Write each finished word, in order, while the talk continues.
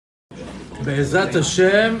Be'ezat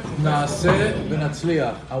Hashem Naaseh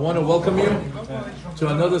V'Natzliach. I want to welcome you to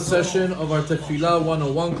another session of our TEFILLAH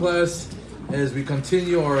 101 class as we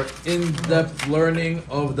continue our in-depth learning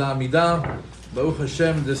of the AMIDAH. Baruch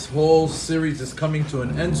Hashem, this whole series is coming to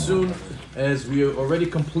an end soon as we already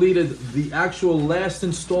completed the actual last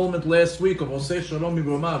installment last week of AMIDAH Sharone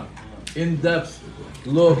Lankry. In-depth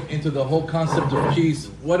look into the whole concept of peace.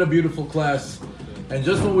 What a beautiful class. And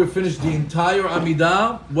just when we finish the entire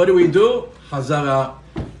AMIDAH, what do? Hazara.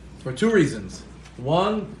 For two reasons.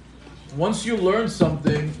 One, once you learn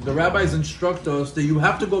something, the rabbis instruct us that you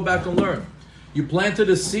have to go back and learn. You planted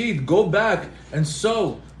a seed, go back and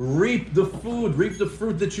sow, reap the food, reap the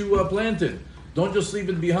fruit that you planted. Don't just leave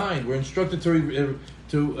it behind. We're instructed to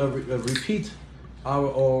repeat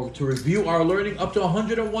or to review our learning up to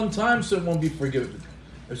 101 times so it won't be forgiven.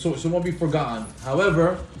 So it won't be forgotten.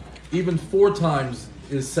 However, even 4 times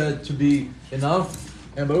is said to be enough.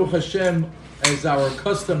 And Baruch Hashem, as our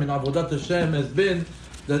custom in Avodat Hashem has been,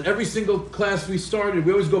 that every single class we started,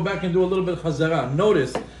 we always go back and do a little bit of Hazara.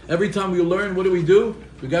 Notice, every time we learn, what do?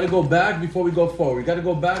 We got to go back before we go forward. We got to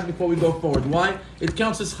go back before we go forward. Why? It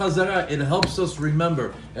counts as Hazara. It helps us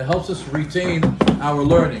remember. It helps us retain our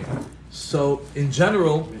learning. So, in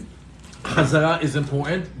general, Hazara is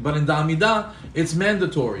important, but in the AMIDAH, it's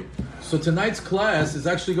mandatory. So tonight's class is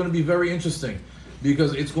actually going to be very interesting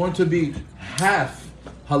because it's going to be half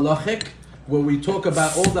halachic, where we talk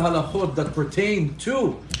about all the halachot that pertain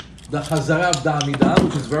to the Hazara of the AMIDAH,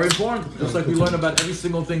 which is very important. Just like we learn about every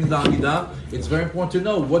single thing in the AMIDAH, it's very important to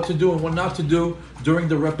know what to do and what not to do during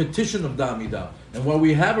the repetition of the AMIDAH. And while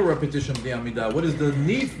we have a repetition of the AMIDAH, what is the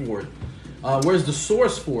need for it? Where's the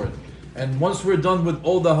source for it? And once we're done with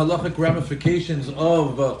all the halachic ramifications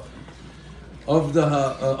of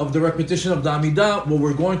the repetition of the AMIDAH, what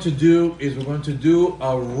we're going to do is we're going to do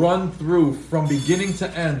a run through from beginning to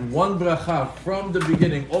end, one bracha from the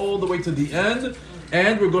beginning all the way to the end,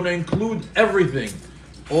 and we're going to include everything,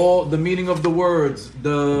 all the meaning of the words,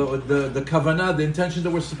 the kavanah, the intention that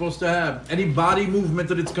we're supposed to have, any body movement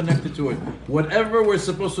that it's connected to it, whatever we're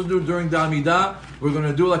supposed to do during the AMIDAH, we're going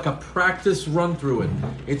to do like a practice run through it.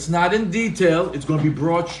 It's not in detail, it's going to be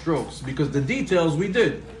broad strokes, because the details we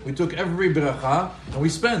did. We took every bracha and we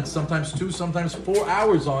spent sometimes 2, sometimes 4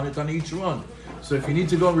 hours on it on each run. So if you need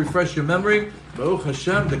to go and refresh your memory, Baruch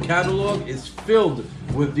Hashem, the catalog is filled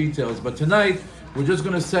with details. But tonight, we're just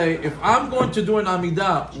going to say, if I'm going to do an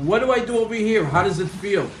AMIDAH, what do I do over here? How does it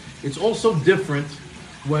feel? It's also different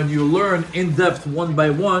when you learn in depth one by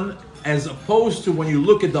one, as opposed to when you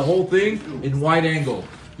look at the whole thing in wide angle.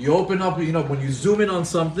 You open up, when you zoom in on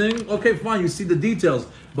something, okay, fine, you see the details.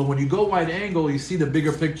 But when you go wide angle, you see the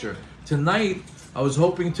bigger picture. Tonight, I was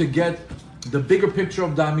hoping to get the bigger picture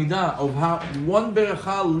of the AMIDAH, of how one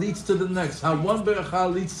beracha leads to the next, how one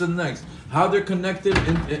beracha leads to the next, how they're connected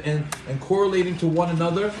and correlating to one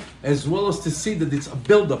another, as well as to see that it's a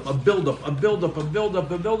build-up, a build-up, a build-up, a build-up,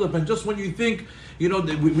 a build-up. And just when you think,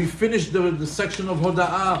 that we finished the section of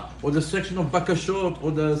Hoda'ah, or the section of Bakashot,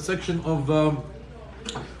 or the section of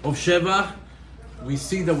Shevach, we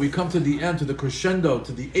see that we come to the end, to the crescendo,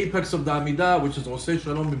 to the apex of the AMIDAH, which is AMIDAH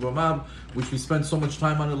Sharone Lankry, which we spent so much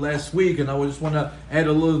time on it last week, and I just want to add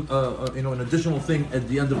a little, an additional thing at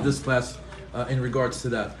the end of this class in regards to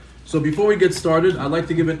that. So before we get started, I'd like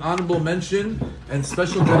to give an honorable mention and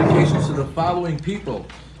special dedications to the following people.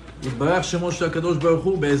 Yitbarach Shemo Shel HaKadosh Baruch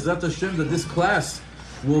Hu, Be'ezrat Hashem, that this class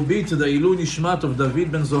will be to the Ilu Nishmat of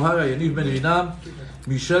David ben Zohara, Yaniv ben Rinam,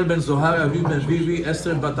 Michel ben Zohara, Aviv ben Vivi,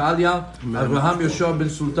 Esther bat Alia, Abraham Yoshua ben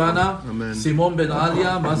Sultana, Simon ben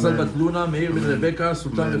Alia, Mazal bat Luna, Meir ben Rebecca,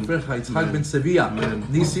 Sultan ben Frecha, Yitzhak ben Sevilla,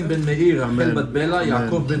 Nisim ben Meir, Rachel bat Bela,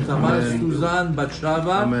 Yaakov ben Tamar, Suzan bat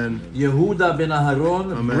Shava, Yehuda ben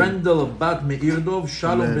Aharon, Brendel bat Meirdov,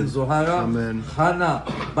 Shalom ben Zohara, Hana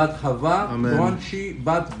bat Hava, Bronchi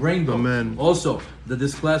bat Braindov. Also, that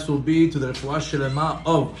this class will be to the Refuah Shelema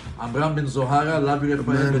of Amram ben Zohara, Lavi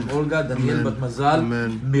Rafael ben Olga, Daniel bat Mazal,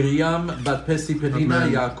 Miriam bat Pesi Penina,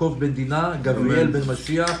 Yaakov ben Dina, Gabriel ben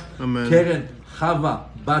Mashiach, Keren Chava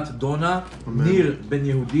bat Dona, Nir ben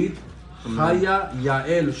Yehudit, Chaya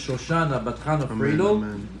Yael Shoshana bat Chana Freidel,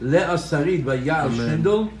 Leah Sarid bat Yael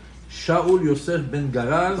Shindel, Shaul Yosef ben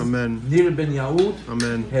Garaz, Nir ben Yaud,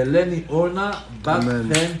 Heleni Orna bat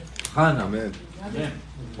Chen Chana.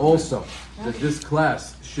 Also, that this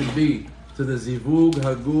class should be to the Zivug,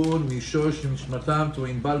 Hagun, Mishosh, Mishmatam, to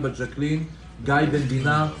Inbal bat Jacqueline, Guy ben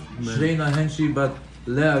Dina, Shreina Henshi bat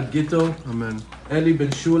Leah Gito, Eli ben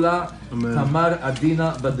Shula, Tamar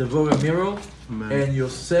Adina bat Devorah Miro, and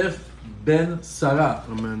Yosef ben Sarah.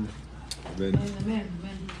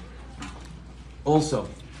 Also,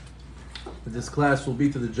 This class will be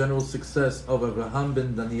to the general success of Avraham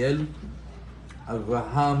ben Daniel,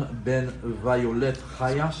 Avraham ben Violet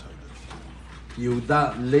Chaya,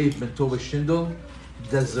 Yehuda Leif ben Tova Shindel,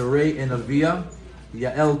 Desiree and Avia,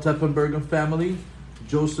 Yael Teppenbergen family,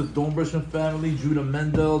 Joseph Dombersham family, Judah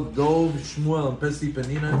Mendel, Dov, Shmuel and Pesi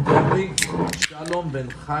Penina and family, Shalom ben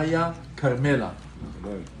Chaya Carmela.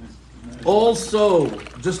 Also,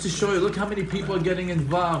 just to show you, look how many people are getting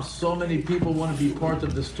involved. So many people want to be part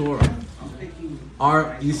of this Torah.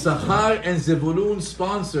 Our Yisachar and Zebulun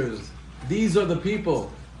sponsors, these are the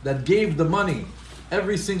people that gave the money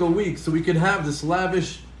every single week so we could have this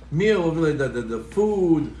lavish meal over the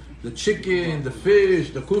food, the chicken, the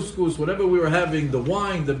fish, the couscous, whatever we were having, the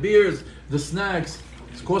wine, the beers, the snacks.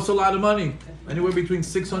 It costs a lot of money. Anywhere between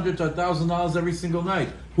 $600 to $1,000 every single night.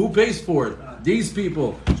 Who pays for it? These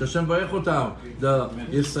people. Shashem Varech Otam. The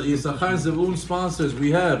Yisachar Zevulun sponsors.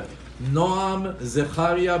 We have Noam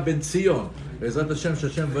Zecharia Ben Zion. Bezrat Hashem,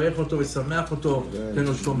 Shashem Varech Oto, V'Sameach Oto.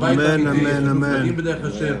 Amen, amen,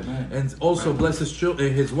 amen. And also bless his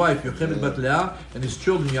wife Yocheved Bat Leah and his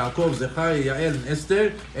children Yaakov, Zecharia, Yael, and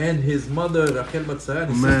Esther, and his mother Rachel Bat Sarah,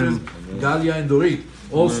 and his sisters Galia and Dorit.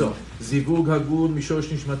 Also, זיווג הגון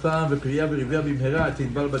משורש נשמתם ופריה וריביה במהרה את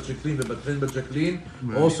ענבל בת שקלין ובת חן בת שקלין.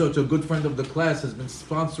 Also, to a good friend of the class has been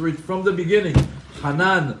sponsored from the beginning,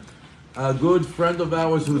 Hanan, a good friend of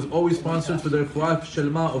ours who is always sponsored for the Refuah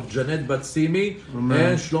Shelma of Janet Bat Simi,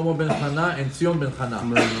 and Shlomo ben Chana and Tzion ben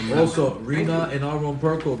Chana. Also, Rina and Aaron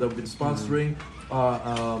Perkel that have been sponsoring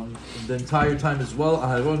the entire time as well.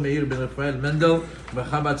 Aharon Meir ben Rafael Mendel,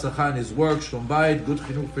 Mechabat Tzachar in his work, Shlom Bayit, good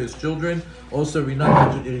chinuch for his children. Also Rina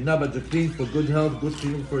Bat Jacqueline for good health, good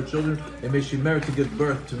chinuch for her children, and may she merit to give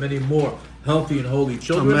birth to many more healthy and holy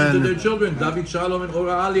children. And to their children, David Shalom and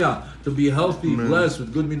Ora Alia, to be healthy, blessed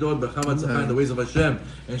with good midot, Bechavat Tzachar in the ways of Hashem.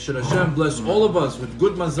 And should Hashem bless all of us with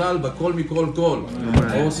good mazal, Bakol Mikol Kol.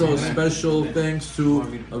 Also, special thanks to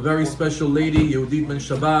a very special lady, Yehudit Ben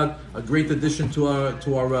Shabbat, a great addition to our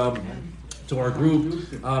group.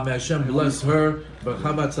 May Hashem bless her.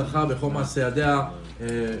 Bechavat Tzachar Bechol Maaseh Yadea.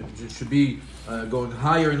 It should be going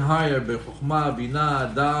higher and higher. Bechokma,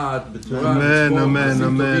 Bina, Da'at, B'Torah, Amen, amen,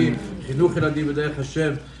 amen. Chinuch Eladim B'derech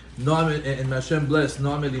Hashem. Noam, and may Hashem bless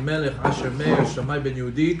Noam Elimelech, Asher Meir, Shammai Ben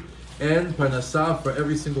Yehudit, and Parnassah for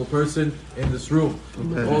every single person in this room.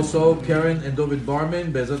 Also, Karen and David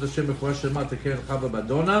Barman, Be'ezrat Hashem, Refuah Shelema to Karen Chava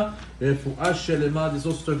Badona, Refuah Shelema, this is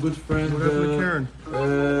also a good friend. What happened to Karen?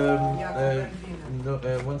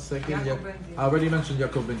 1 second. I already mentioned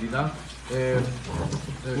Yaakov Ben Dina.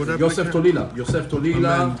 Yosef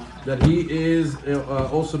Tolila, that he is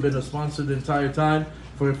also been a sponsor the entire time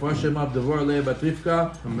for Refuah Shelema of Devorah Leah Bat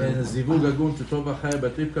Rivka, and Zivug Agun to Tova Chaya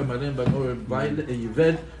Bat Rivka, Marlene Ben Or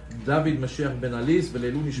Yved, David Mashiach Ben Alice,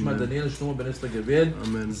 Velelu Nishma Daniel, Shlomo Ben Esther Gabriel,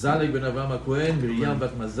 Zalek Ben Avraham HaKohen, Miriam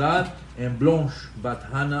Bat Mazal, and Blanche Bat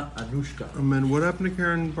Hannah Anushka. Amen. What happened to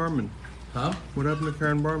Karen Barman? Huh? What happened to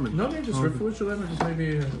Karen Barman? No, just Refuah Shelema, just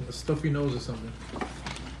maybe a stuffy nose or something.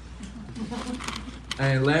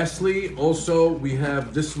 And lastly, also we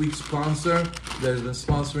have this week's sponsor that has been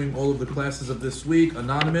sponsoring all of the classes of this week,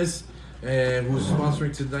 Anonymous, who's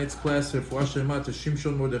sponsoring tonight's class, Refuah Shelema to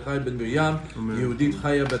Shimshon Mordechai ben Miriam, Yehudit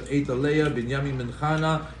Chaya bat Eita Leah, Binyamin ben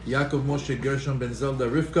Chana, Yaakov Moshe Gershon ben Zelda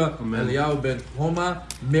Rivka, Eliyahu ben Homa,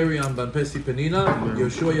 Miriam ben Pesi Penina,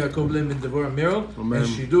 Yeshua Yaakov Lem ben Devorah Miro, and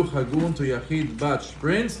Shiduch Hagun to Yachid Bat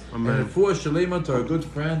Prince, and Refuah Shelema to our good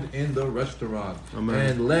friend in the restaurant.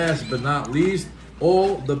 And last but not least,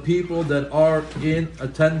 all the people that are in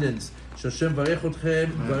attendance. Shashem Varech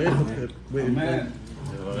Otchem, Varech Otchem.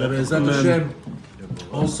 Hashem.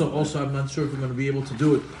 Also, I'm not sure if I'm going to be able to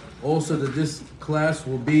do it. Also, that this class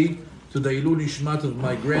will be to the Ilul Nishmat of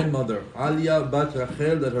my grandmother, Alia Bat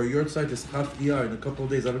Rachel, that her yurtzeit is Chaf Iyar in a couple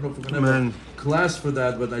of days. I don't know if we're going to have a class for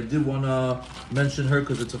that, but I did want to mention her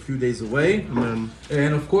because it's a few days away. Amen.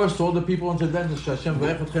 And of course, all the people in attendance, Hashem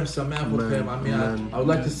Varech Otchem, Sameach Otchem. I mean, I would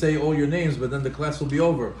like to say all your names, but then the class will be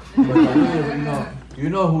over. But I really, you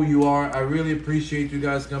know who you are. I really appreciate you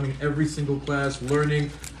guys coming every single class,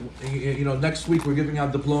 learning. Next week we're giving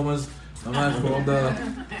out diplomas.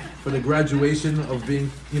 For the graduation of being,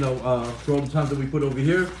 for all the time that we put over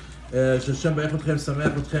here. Hashem Varech Otchem,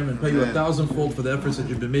 Sameach Otchem, and pay you 1,000-fold for the efforts that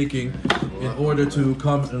you've been making in order to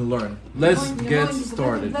come and learn. Let's get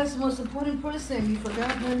started. That's the most important person. You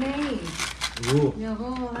forgot her name.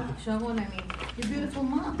 Sharone, your beautiful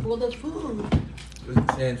mom, all the food.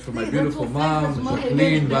 And for my beautiful mom,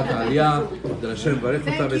 Jacqueline, Bat Aliyah, that Hashem Varech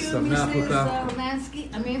Ota v'Sameach Ota.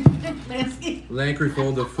 Lankry for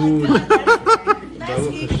all the food.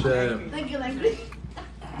 Baruch Hashem. Thank you, Lankry.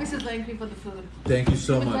 Mrs. Lankry for the food. Thank you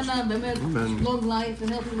so much. Amen. Long life and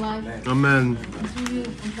healthy life. Amen. Continue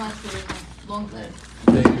and prosper. Long life.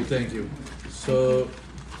 Thank you, thank you. So,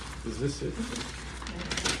 is this it?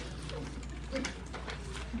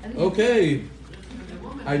 Okay.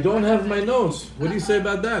 I don't have my notes. What do you say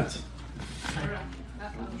about that?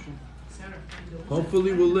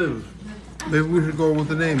 Hopefully we'll live. Maybe we should go with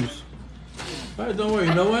the names. All right, don't worry.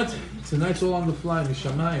 You know what? Tonight's all on the fly.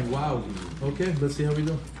 Mishamayim. Wow. Okay, let's see how we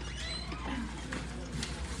do.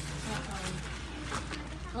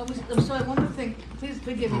 Oh, I'm sorry, one more thing. Please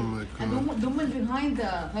forgive me. Oh my And God. the woman behind the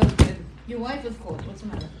husband, your wife, of course. What's the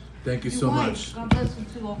matter? Thank you Your so wife. much. God bless you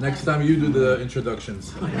too. Next time you do the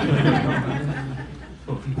introductions.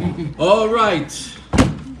 All right.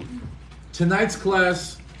 Tonight's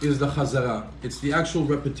class is the Chazara. It's the actual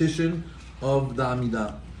repetition of the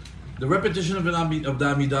Amidah. The repetition of the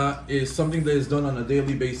Amidah is something that is done on a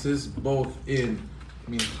daily basis, both in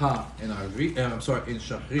Mincha and Arvit. In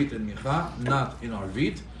Shachrit and Mincha, not in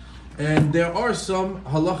Arvit. And there are some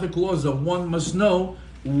halachic laws that one must know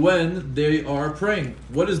when they are praying.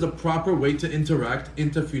 What is the proper way to interact in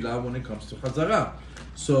tefillah when it comes to Chazara?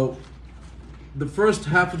 So, the first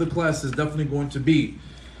half of the class is definitely going to be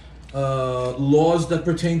laws that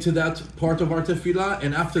pertain to that part of our tefillah,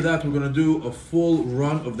 and after that we're going to do a full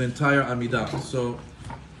run of the entire Amidah. So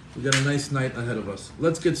we got a nice night ahead of us.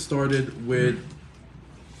 Let's get started with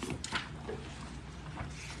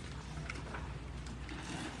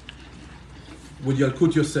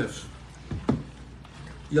Yalkut Yosef.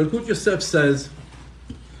 Yalkut Yosef says,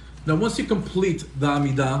 now once you complete the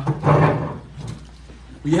Amidah,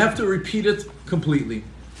 you have to repeat it completely.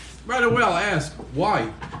 Right away I'll ask,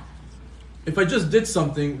 why? If I just did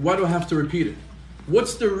something, why do I have to repeat it?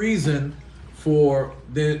 What's the reason for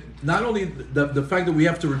not only the fact that we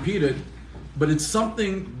have to repeat it, but it's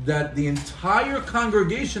something that the entire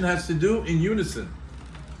congregation has to do in unison.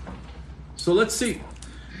 So let's see.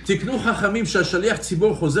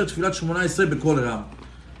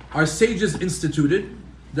 Our sages instituted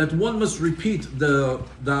that one must repeat the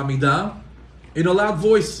Amidah in a loud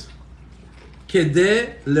voice. כדי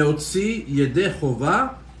להוציא ידי חובה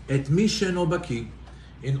את מי שאינו בקיא.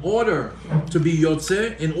 In order to be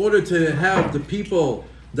yotze, in order to have the people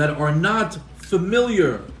that are not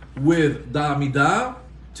familiar with the Amidah,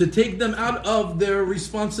 to take them out of their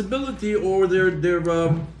responsibility or their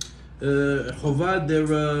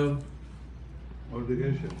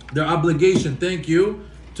obligation. Thank you,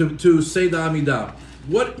 to say the Amidah.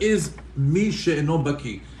 What is mi she'eno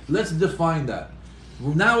baki? Let's define that.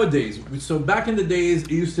 Nowadays, so back in the days,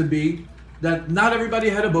 it used to be that not everybody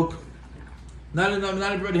had a book. Not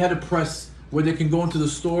everybody had a press where they can go into the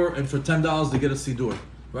store and for $10 they get a siddur,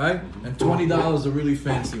 right? And $20 a really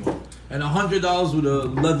fancy one, and $100 with a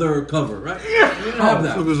leather cover, right? We didn't have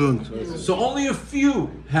that. So only a few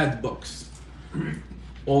had books.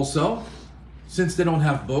 Also, since they don't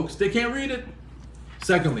have books, they can't read it.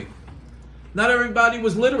 Secondly, not everybody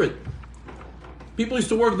was literate. People used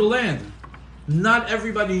to work the land. Not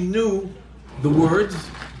everybody knew the words,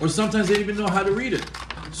 or sometimes they didn't even know how to read it.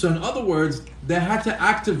 So in other words, they had to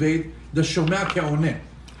activate the Shomea Ke'oneh,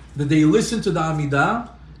 that they listen to the Amidah,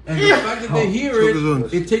 and the fact that they hear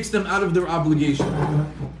it, it takes them out of their obligation.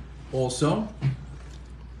 Also,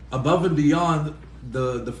 above and beyond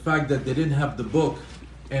the fact that they didn't have the book,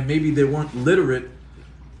 and maybe they weren't literate,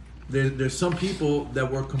 there's some people that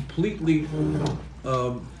were completely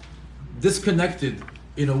disconnected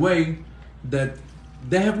in a way that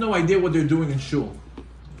they have no idea what they're doing in shul.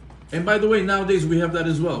 And by the way, nowadays we have that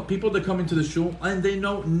as well. People that come into the shul and they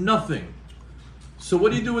know nothing. So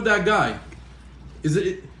what do you do with that guy? Is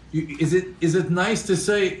it nice to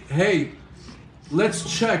say, hey, let's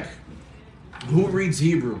check who reads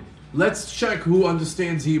Hebrew. Let's check who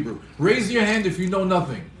understands Hebrew. Raise your hand if you know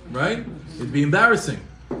nothing, right? It'd be embarrassing.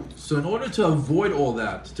 So in order to avoid all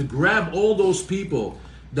that, to grab all those people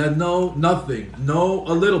that know nothing, know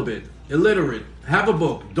a little bit, illiterate, have a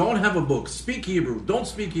book, don't have a book, speak Hebrew, don't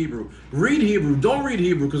speak Hebrew, read Hebrew, don't read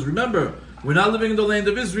Hebrew, because remember, we're not living in the land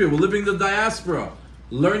of Israel, we're living in the diaspora.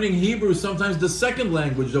 Learning Hebrew is sometimes the second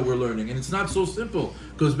language that we're learning, and it's not so simple,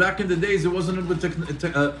 because back in the days, it wasn't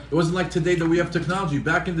like today that we have technology.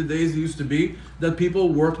 Back in the days, it used to be that people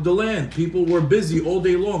worked the land, people were busy all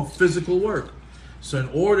day long, physical work. So in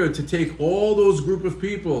order to take all those group of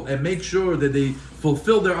people and make sure that they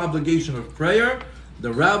fulfill their obligation of prayer,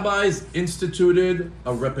 the rabbis instituted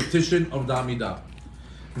a repetition of the Amidah.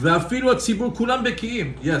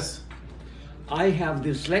 Yes. I have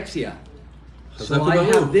dyslexia, so I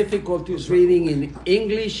have difficulties reading in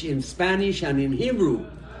English, in Spanish, and in Hebrew.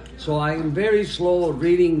 So I am very slow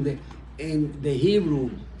reading in the Hebrew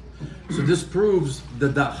So this proves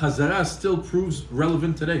that the Hazara still proves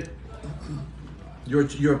relevant today.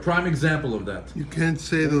 You're a prime example of that. You can't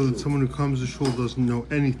say though that someone who comes to shul doesn't know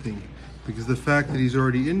anything, because the fact that he's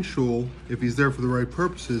already in shul, if he's there for the right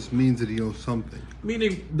purposes, means that he knows something.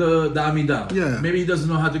 Meaning the Amidah. Yeah. Maybe he doesn't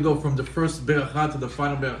know how to go from the first beracha to the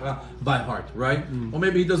final beracha by heart, right? Or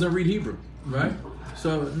maybe he doesn't read Hebrew, right?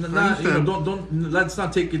 So let's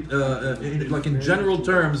not take it like in general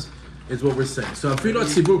terms is what we're saying. So afilu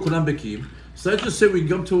tzibur kulam bekim. So let's just say we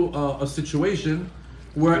come to a situation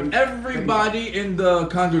where everybody in the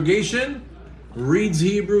congregation reads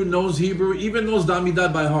Hebrew, knows Hebrew, even knows the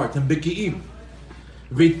Amidah by heart, and beki'im.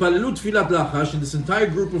 Veitpalelu tfilat lachash, and this entire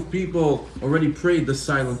group of people already prayed the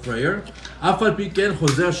silent prayer. Afal piken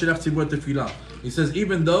chozer sheliach tzibur tefillah. He says,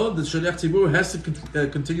 even though the sheliach tzibur has to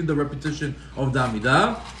continue the repetition of the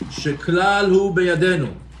Amidah, sheklal hu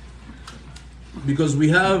beyadenu, because we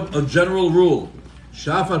have a general rule.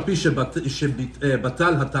 Sha'afal pi shebatal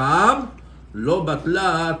hata'am, lo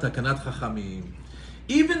batla takanat chachamim.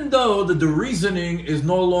 Even though the reasoning is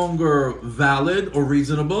no longer valid or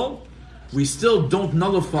reasonable, we still don't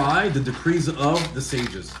nullify the decrees of the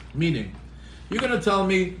sages. Meaning, you're going to tell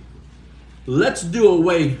me, let's do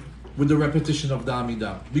away with the repetition of the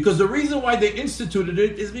Amidah. Because the reason why they instituted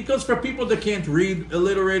it is because for people that can't read,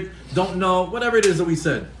 illiterate, don't know, whatever it is that we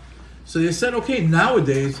said. So they said, okay,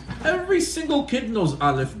 nowadays, every single kid knows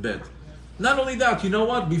Aleph Bet. Not only that, you know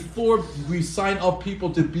what? Before we sign up people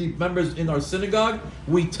to be members in our synagogue,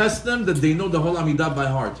 we test them that they know the whole Amidah by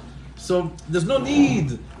heart. So there's no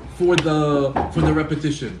need for the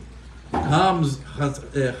repetition. Comes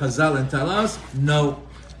Chazal and tell us, no,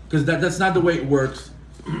 because that's not the way it works.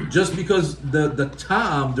 Just because the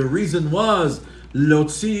ta'am, the reason was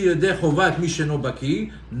lotzi yedei chovat mi sheno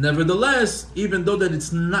baki. Nevertheless, even though that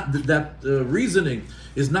it's not that reasoning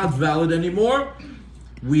is not valid anymore,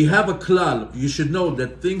 we have a klal. You should know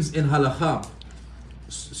that things in halakha,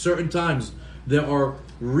 certain times there are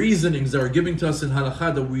reasonings that are given to us in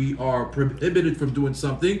halakha that we are prohibited from doing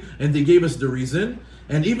something, and they gave us the reason.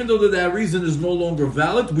 And even though that reason is no longer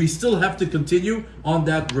valid, we still have to continue on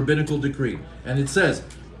that rabbinical decree. And it says,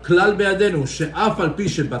 "Klal be'adenu she'af al pi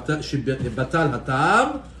shebatal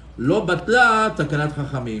hatam lo batla takanat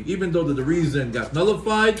chachamim." Even though the reason got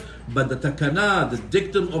nullified, but the takana, the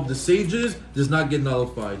dictum of the sages, does not get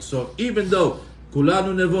nullified. So even though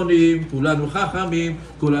kulanu nevonim, kulanu chachamim,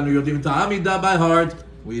 kulanu yodim ta'amidah by heart,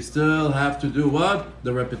 we still have to do what?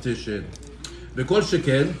 The repetition. V'kol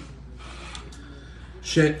sheken.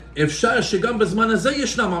 שאפשר שגם בזמן הזה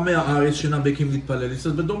ישנם עמי הארץ שאינם בקיאים להתפלל. He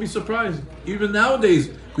says, but don't be surprised. Even nowadays,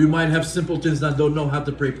 we might have simpletons that don't know how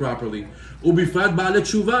to pray properly. ובפרט בעלי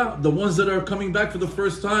תשובה, the ones that are coming back for the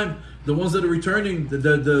first time, the ones that are returning,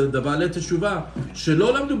 the בעלי תשובה,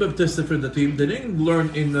 שלא למדו בבתי ספר דתיים, they didn't learn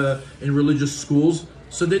in religious schools,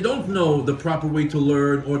 so they don't know the proper way to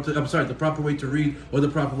learn, the proper way to read, or the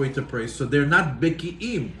proper way to pray. So they're not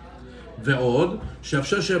בקיאים. ועוד,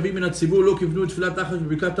 שאפשר שרבים מן הציבור לא כיוונו תפילת תחת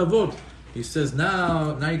בברכת אבות. He says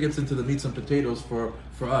now he gets into the meats and potatoes for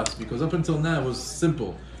us, because up until now it was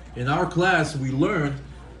simple. In our class we learned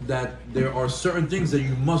that there are certain things that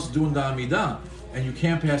you must do in the Amidah, and you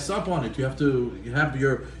can't pass up on it. You have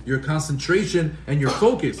your concentration and your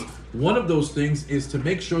focus. One of those things is to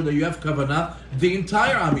make sure that you have kavanah the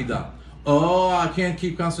entire Amidah. Oh, I can't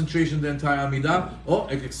keep concentration the entire Amidah. Oh,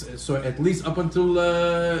 so at least up until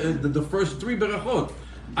the first three berachot.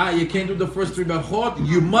 You can't do the first three berachot.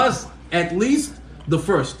 You must at least the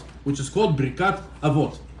first, which is called Birkat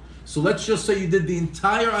Avot. So let's just say you did the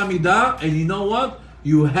entire Amidah, and you know what?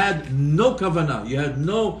 You had no kavanah. You had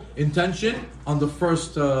no intention on the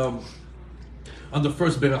first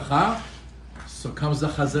beracha. So comes the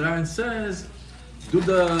Chazara and says, do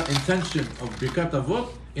the intention of Birkat Avot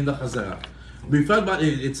in the Chazara.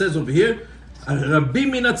 It says over here,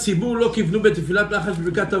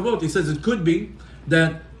 He says it could be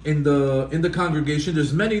that in the congregation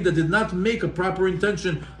there's many that did not make a proper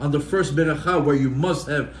intention on the first beracha, where you must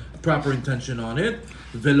have proper intention on it.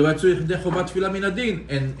 And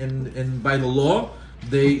by the law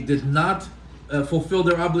they did not fulfill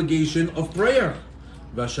their obligation of prayer.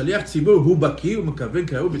 But since the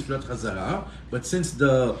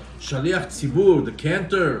Shaliach Tzibur, the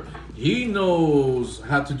cantor, he knows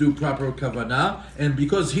how to do proper kavanah, and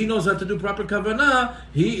because he knows how to do proper kavanah,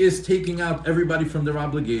 he is taking out everybody from their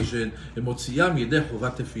obligation.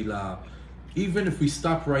 Even if we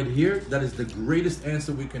stop right here, that is the greatest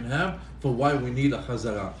answer we can have for why we need a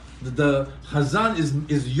chazara. The Chazan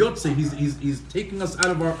is yotze. He's taking us out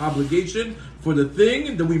of our obligation for the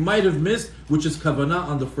thing that we might have missed, which is kavanah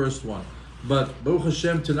on the first one. But Baruch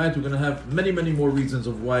Hashem, tonight we're going to have many, many more reasons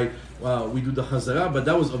of why we do the Chazara. But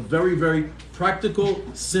that was a very, very practical,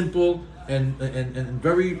 simple, and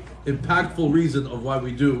very impactful reason of why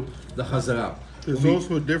we do the Chazara. There's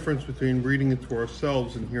also a difference between reading it to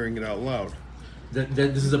ourselves and hearing it out loud.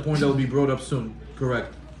 This is a point that will be brought up soon.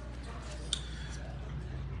 Correct.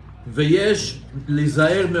 Veyesh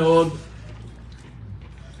lizaer meod.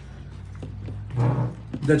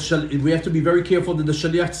 That we have to be very careful that the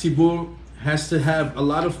Shaliach Tzibur has to have a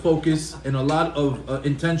lot of focus and a lot of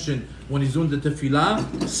intention when he's doing the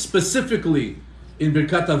tefillah, specifically in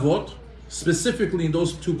Birkat Avot, specifically in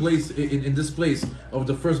those two places, in this place of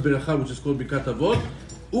the first Beracha, which is called Birkat Avot,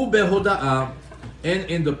 ubehoda'ah, and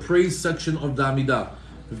in the praise section of the Amidah.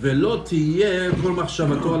 Velo tiyeh kol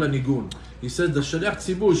machshavato al hanigun. He said the Shaliach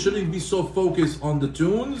Tzibur shouldn't be so focused on the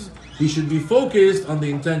tunes, he should be focused on the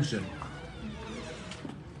intention.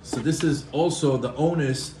 So this is also, the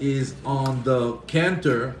onus is on the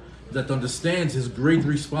cantor that understands his great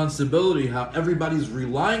responsibility, how everybody's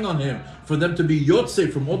relying on him for them to be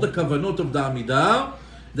yotze from all the kavanot of the Amidah,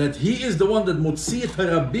 that he is the one that motzi et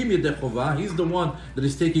harabim yedei chova, he's the one that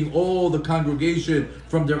is taking all the congregation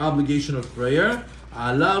from their obligation of prayer.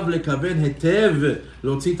 Alav lekaven hetev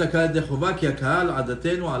lotzi takal yedei chova ki hakahal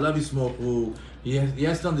adatenu alav yismochu. He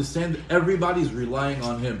has to understand that everybody's relying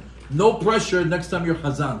on him. No pressure next time you're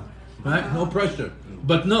Chazan, right? No pressure.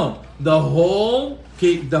 But no, the whole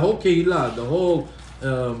Kehillah, the whole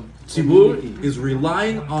Tzibur is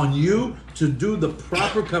relying on you to do the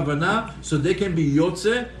proper kavanah so they can be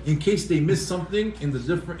yotze in case they miss something in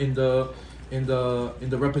the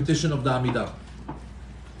repetition of the Amidah.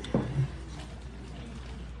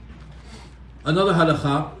 Another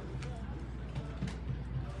halakha.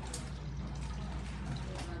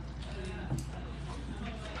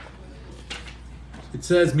 It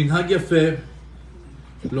says, Minhag Yafeh,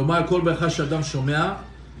 Lomar Kol Bercha Shadam Shomea,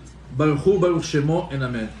 Baruch Hu Baruch Shemo, and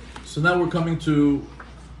Amen. So now we're coming to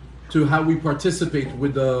how we participate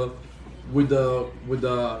with the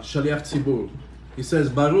Shaliach Tzibur. He says,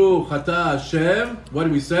 Baruch Ata Hashem. What do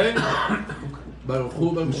we say? Baruch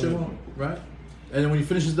Hu Baruch Shemo, right? And then when he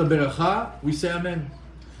finishes the Beracha, we say Amen.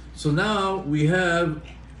 So now we have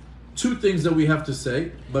two things that we have to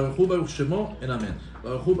say: Baruch Hu Baruch Shemo and Amen.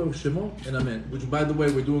 Baruch Hu Baruch Shemo and Amen. Which, by the way,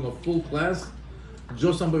 we're doing a full class,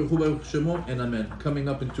 just on Baruch Hu Baruch Shemo and Amen, coming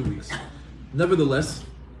up in 2 weeks. Nevertheless,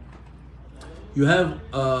 you have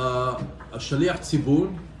a Shaliach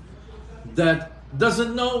Tzibur that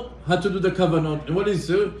doesn't know how to do the kavanot. And what does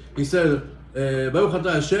he do? He says, Baruch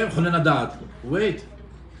Ata Hashem, Chonen Hadat. Wait.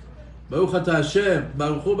 Baruch Ata Hashem,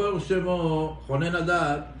 Baruch Hu Baruch Shemo, Chonen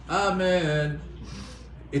Hadat. Amen.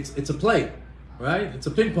 It's a play, right? It's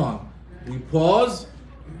a ping pong. We pause,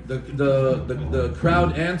 the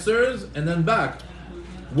crowd answers, and then back.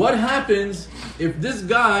 What happens if this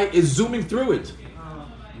guy is zooming through it?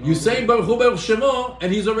 You say Baruch Hu Baruch Shemo,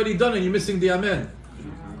 and he's already done, and you're missing the Amen.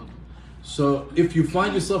 So if you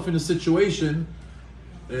find yourself in a situation,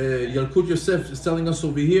 Yalkut Yosef is telling us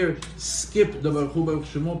over here, skip the Baruch Hu Baruch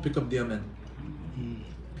Shemo, pick up the Amen.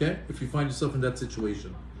 Okay? If you find yourself in that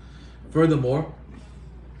situation. Furthermore,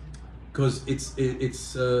 because it's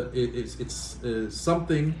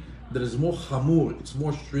something that is more chamur, it's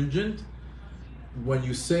more stringent when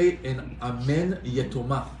you say an Amen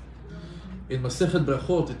Yetomah. In Masechet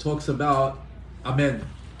Brachot, it talks about Amen.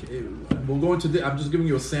 We'll go into I'm just giving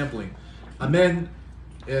you a sampling. Amen,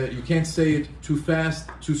 you can't say it too fast,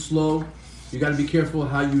 too slow. You got to be careful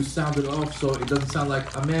how you sound it off so it doesn't sound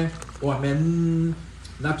like Amen or Amen.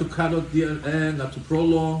 Not to cut out the end, not to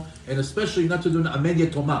prolong, and especially not to do an Amen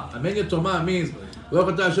Yetomah. Amen Yetomah means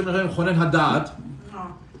Chonen Hadat.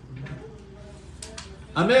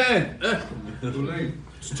 Amen. Too late.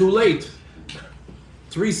 It's too late.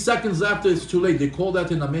 3 seconds after it's too late. They call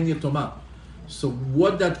that an Amen Yetomah. So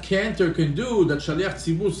what that cantor can do, that Shaliach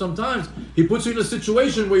Tzibur, sometimes he puts you in a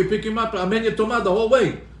situation where you pick him up Amen Yetomah the whole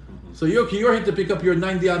way. So you're here to pick up your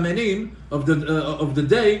 90 Amenim of the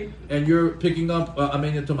day, and you're picking up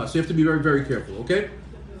Amen Yetomah. So you have to be very, very careful, okay?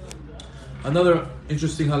 Another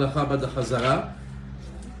interesting halakha about the Chazara.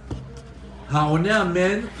 Ha'oneh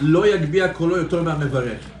Amen lo yagbia kolo yotor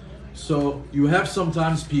me'amevarech. So you have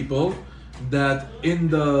sometimes people that in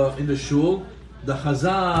the shul, the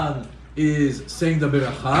Chazan is saying the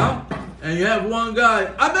Beracha, and you have one guy,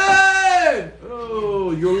 Amen!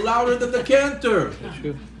 Oh, you're louder than the cantor.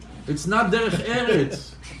 It's not derech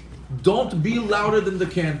eretz. Don't be louder than the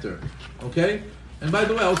cantor, okay? And by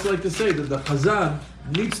the way, I also like to say that the Chazan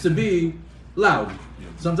needs to be loud.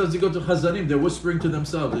 Sometimes you go to Chazanim, they're whispering to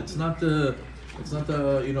themselves. It's not a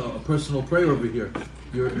personal prayer over here.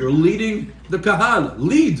 You're leading the kahal.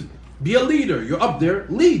 Lead. Be a leader. You're up there,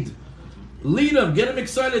 lead. Lead them, get them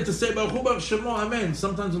excited to say Baruch Hu Baruch Shemo, Amen.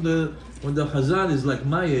 Sometimes when the Chazan is like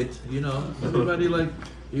Mayit, everybody like,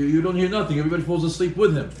 you don't hear nothing, everybody falls asleep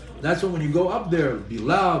with him. That's when you go up there, be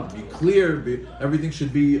loud, be clear, everything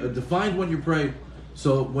should be defined when you pray.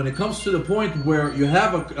 So when it comes to the point where you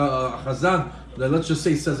have a Chazan that, let's just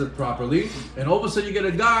say, says it properly, and all of a sudden you get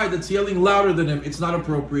a guy that's yelling louder than him, it's not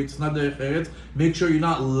appropriate, it's not the Echeret. Make sure you're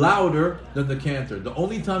not louder than the cantor. The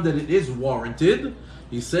only time that it is warranted,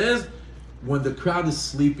 he says, when the crowd is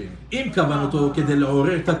sleeping.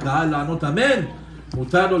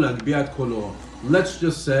 Let's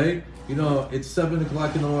just say, it's 7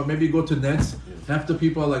 o'clock in the morning, maybe you go to Nets, half the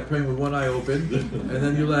people are like praying with one eye open, and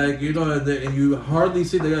then you're like, and you hardly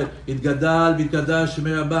see the guy, It Gadal, Bit Gadal,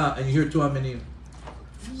 Shemei Abba, and you hear 2 Amenim.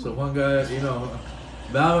 So one guy,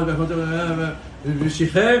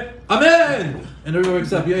 Amen! And everyone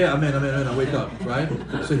wakes up, yeah, Amen, I wake up, right?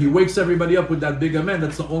 So he wakes everybody up with that big Amen.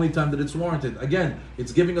 That's the only time that it's warranted. Again,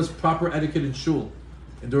 it's giving us proper etiquette in shul.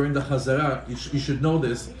 And during the Chazara, you should know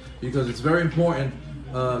this, because it's very important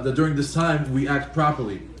that during this time we act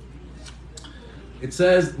properly. It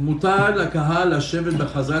says, Mutar lakahal lashevet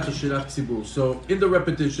b'chazarat shirach tzibur. So in the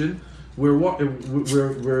repetition,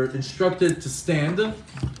 we're instructed to stand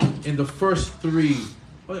in the first 3.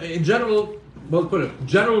 In general,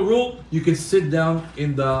 general rule, you can sit down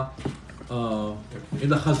in the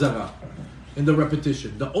chazara, in the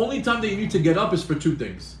repetition. The only time that you need to get up is for 2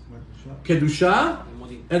 things: kedusha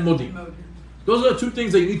and modim. Those are the 2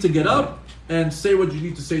 things that you need to get up and say what you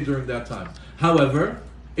need to say during that time. However,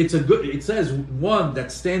 it says one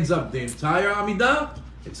that stands up the entire Amidah.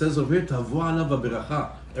 It says over here, Tavo alav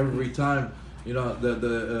beracha. Every time,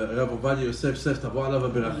 the Rav Ovadia Yosef says Tavo alav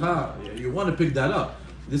beracha, you want to pick that up.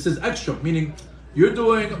 This is extra, meaning you're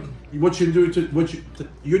doing what you're doing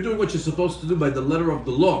you're doing what you're supposed to do by the letter of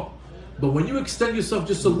the law. But when you extend yourself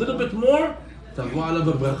just a little bit more, the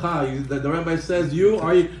rabbi says you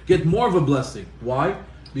get more of a blessing. Why?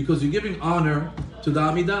 Because you're giving honor to the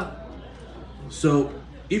Amidah. So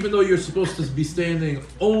even though you're supposed to be standing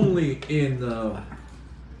only in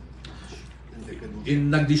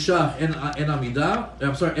Nagdisha and Amidah,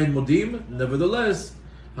 and Modim, nevertheless,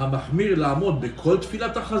 המחמיר לעמוד בכל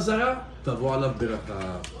תפילת החזרה, תבוא עליו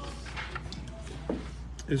ברכה.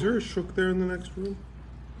 Is there a shuk there in the next room?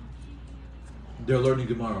 They're learning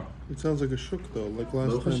Gemara. It sounds like a shuk though, like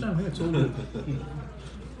last time. Yeah, it's all good.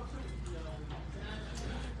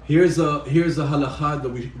 Here's a halakha that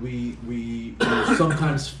we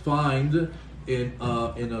sometimes find in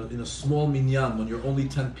a small minyan when you're only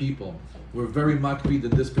 10 people. We're very makpid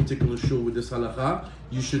in this particular shul with this halakha.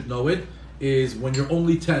 You should know it. Is when you're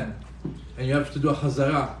only 10 and you have to do a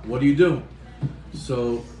chazara. What do you do?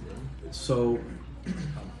 So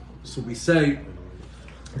we say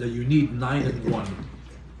that you need 9 and 1.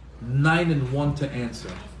 9 and 1 to answer,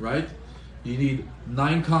 right? You need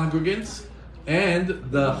 9 congregants, and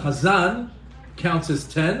the chazan counts as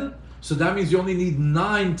 10. So that means you only need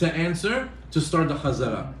 9 to answer to start the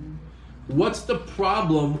chazara. What's the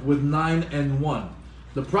problem with 9 and 1?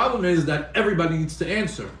 The problem is that everybody needs to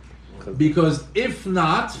answer. Because if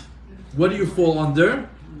not, what do you fall under?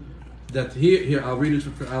 That here I'll read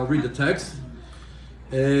the text.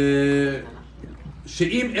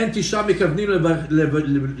 שאם אין 9 מכוונים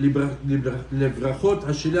לברכות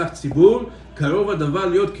השליח ציבור, קרוב הדבר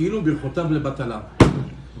להיות כאילו ברכותיו לבטלה.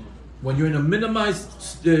 When you're in a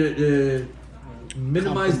minimized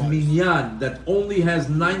minyan that only has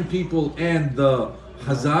 9 people and the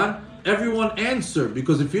chazan, everyone answer,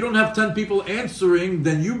 because if you don't have 10 people answering,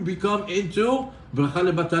 then you become into bracha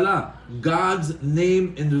lebatala, God's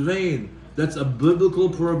name in vain. That's a biblical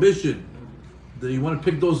prohibition. Do you want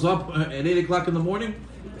to pick those up at 8 o'clock in the morning?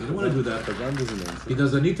 You don't want to do that. He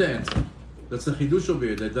doesn't need to answer. That's the chidush over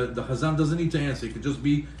here. The chazan doesn't need to answer. It could just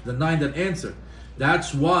be the 9 that answer.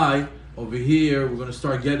 That's why over here we're going to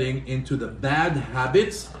start getting into the bad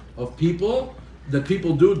habits of people that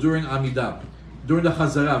people do during Amidah, during the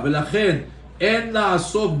Chazara. ולכן, אין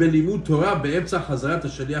לעסוק בלימוד תורה באמצע חזרת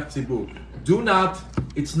השליח ציבור. Do not,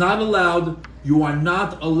 it's not allowed, you are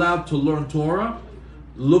not allowed to learn Torah,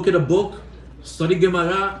 look at a book, study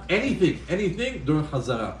Gemara, anything during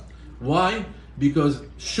Chazara. Why? Because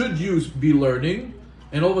should you be learning,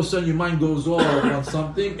 and all of a sudden your mind goes off on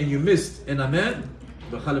something, and you missed an Amen,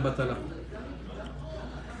 ברכה לבטלה.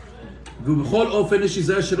 ובכל אופן יש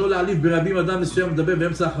להיזהר שלא להעליב ברבים אדם מסוים מדבר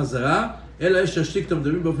באמצע החזרה, אלא יש להשתיק את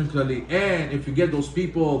המדברים באופן כללי. And if you get those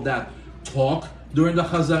people that talk during the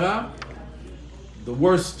chazara, the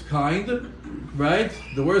worst kind, right?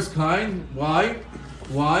 The worst kind. Why?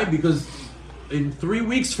 Because in 3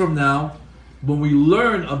 weeks from now, when we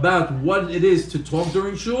learn about what it is to talk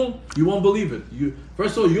during shul, you won't believe it.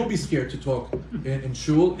 First of all, you'll be scared to talk in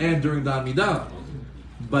shul and during the Amidah.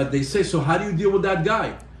 But they say, so how do you deal with that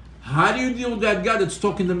guy? How do you deal with that guy that's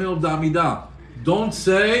talking in the middle of the Amidah? Don't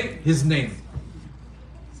say his name.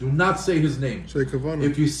 Do not say his name.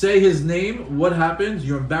 If you say his name, what happens?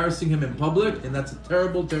 You're embarrassing him in public, and that's a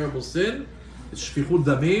terrible, terrible sin. It's shfichut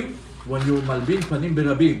damim when you're malbin panim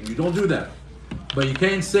berabim. You don't do that. But you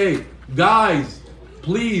can't say, guys,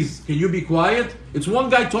 please, can you be quiet? It's one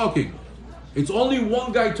guy talking. It's only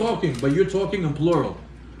one guy talking, but you're talking in plural.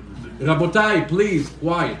 Rabotai, please,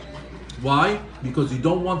 quiet. Why? Because you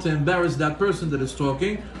don't want to embarrass that person that is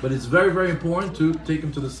talking, but it's very, very important to take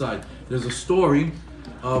him to the side. There's a story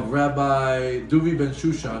of Rabbi Duvi ben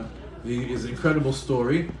Shushan. It's an incredible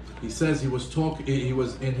story. He says he was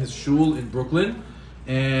in his shul in Brooklyn,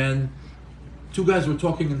 and two guys were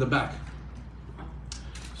talking in the back.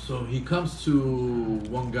 So he comes to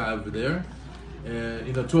one guy over there,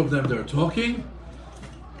 and two of them, they're talking,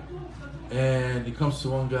 and he comes to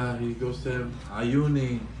one guy, he goes to him,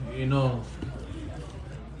 Ayuni,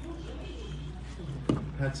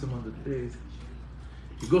 pats him on the face.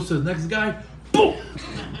 He goes to the next guy, boom!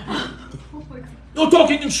 No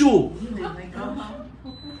talking in shul!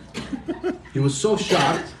 He was so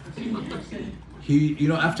shocked.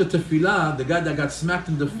 After tefillah, the guy that got smacked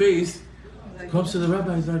in the face comes to the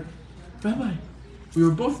rabbi. He's like, Rabbi, we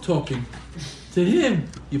were both talking to him.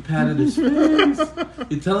 You patted his face.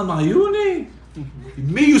 You tell him, Ayuni,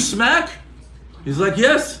 me you smack? He's like,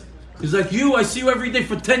 yes. He's like, I see you every day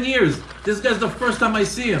for 10 years. This guy's the first time I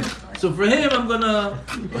see him. So for him, I'm gonna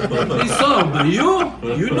be so. But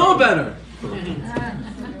you know better.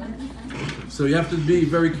 So you have to be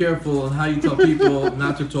very careful on how you tell people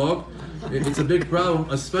not to talk. It's a big problem,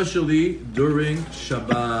 especially during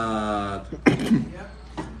Shabbat.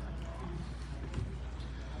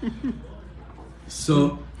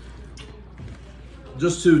 So,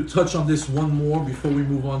 just to touch on this one more before we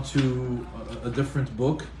move on to a different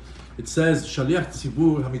book. It says, Shaliach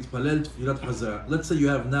Tzibur Hamitpalel Tfilat Hazar. Let's say you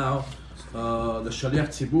have now the Shaliach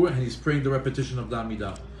Tzibur and he's praying the repetition of the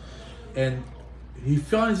Amidah. And he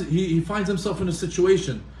finds himself in a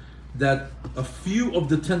situation that a few of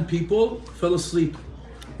the 10 people fell asleep,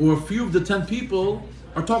 or a few of the 10 people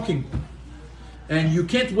are talking, and you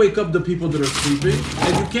can't wake up the people that are sleeping,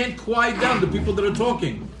 and you can't quiet down the people that are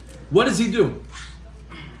talking. What does he do?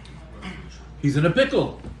 He's in a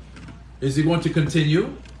pickle. Is he going to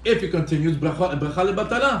continue? If he continues, bracha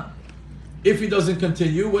lebatala. If he doesn't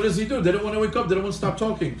continue, what does he do? They don't want to wake up. They don't want to stop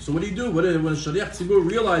talking. So what do you do? When Shaliach Tzibur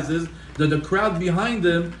realizes that the crowd behind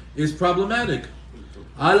him is problematic,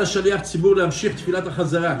 he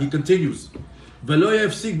continues.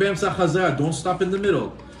 Don't stop in the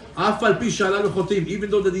middle. Even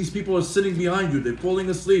though that these people are sitting behind you, they're falling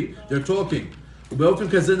asleep, they're talking. ובאופן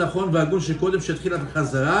כזה נכון והגון שקודם שהתחילה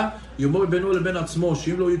בחזרה יאמר בינו לבין עצמו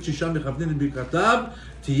שאם לא יהיו שישה מכוונים לברכתיו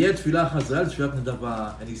תהיה תפילה חזרה לתפילת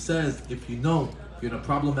נדבה. And he says, if you know you're in a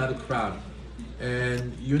problematic crowd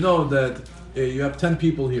and you know that you have 10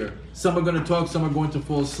 people here, some are going to talk, some are going to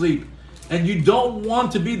fall asleep, and you don't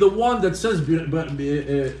want to be the one that says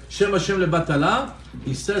Shem Hashem lebatala,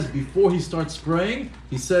 he says before he starts praying,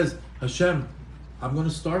 he says, Hashem, I'm going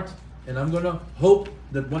to start and I'm going to hope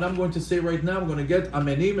that what I'm going to say right now, I'm going to get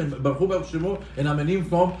amenim and baruch Shemo and amenim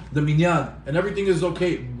from the minyan, and everything is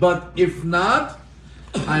okay. But if not,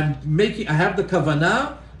 I have the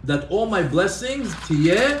kavanah that all my blessings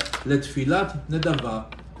tiyeh letfilat nedava.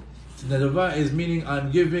 Nedava is meaning I'm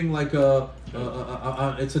giving like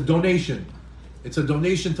it's a donation. It's a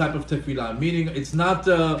donation type of tefillah, meaning it's not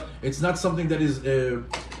something that is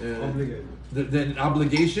an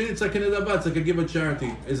obligation. It's like an edabah. It's like a give a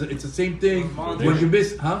charity. It's the same thing when you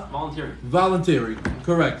miss, Voluntary,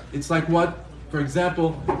 correct. It's like what? For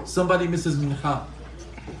example, somebody misses mincha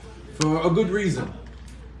for a good reason.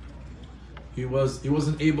 He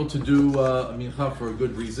wasn't able to do mincha for a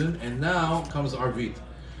good reason, and now comes arvit.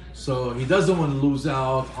 So he doesn't want to lose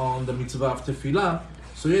out on the mitzvah of tefillah.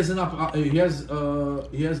 So he has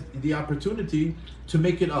the opportunity to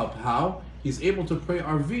make it up. How? He's able to pray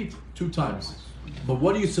arvit 2 times. But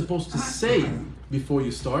what are you supposed to say before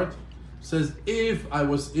you start? It says, if I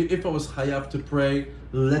was chayav to pray,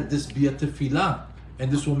 let this be a tefillah,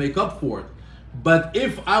 and this will make up for it. But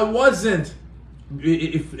if I wasn't,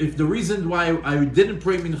 if the reason why I didn't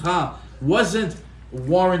pray mincha wasn't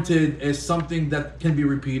warranted as something that can be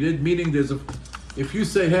repeated, meaning if you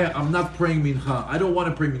say, hey, I'm not praying mincha, I don't want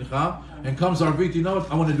to pray mincha, and comes arvit, you know what,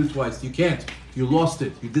 I want to do twice. You can't. You lost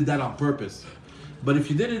it. You did that on purpose. But if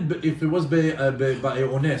you didn't, if it was by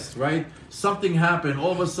honest, right? Something happened.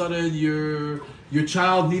 All of a sudden, your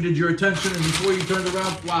child needed your attention, and before you turned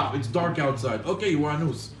around, wow, it's dark outside. Okay, you were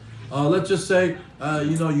anus. Let's just say,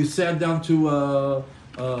 you sat down to,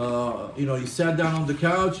 you sat down on the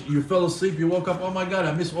couch, you fell asleep, you woke up. Oh my God,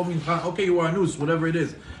 I miss Omin Khan. Okay, you were anus, whatever it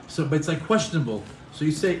is. So, but it's like questionable. So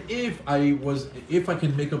you say, if I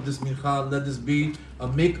can make up this mincha, let this be a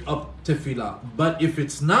make-up tefillah. But if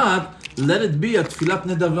it's not, let it be a tefillat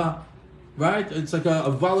nedava, right? It's like a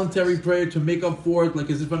voluntary prayer to make up for it, like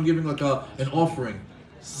as if I'm giving like an offering.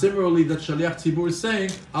 Similarly, that Shaliach Tzibur is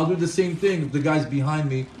saying, I'll do the same thing if the guys behind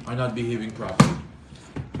me are not behaving properly.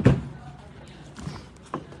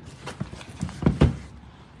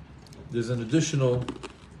 There's an additional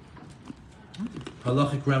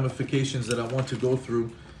halachic ramifications that I want to go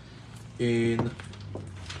through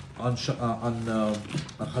on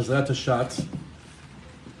Hazrat Hashatz.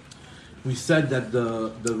 We said that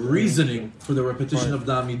the reasoning for the repetition of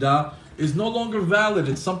the Amidah is no longer valid.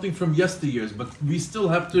 It's something from yesteryears, but we still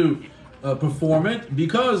have to perform it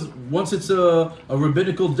because once it's a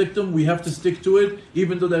rabbinical dictum, we have to stick to it,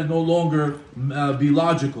 even though they no longer be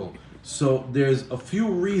logical. So there's a few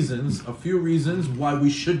reasons why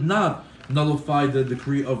we should not nullify the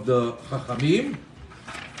decree of the Chachamim,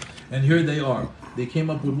 and here they are. They came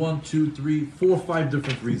up with 1, 2, 3, 4, 5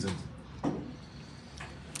 different reasons.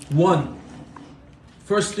 One,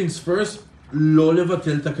 first things first, lo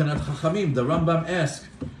levatel takanat Chachamim. The Rambam asks,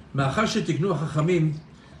 מאחר שתקנו החכמים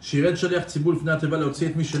שירד שליח ציבור לפני התיבה להוציא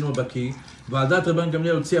את מי שאינו בקיא, ועדת רבן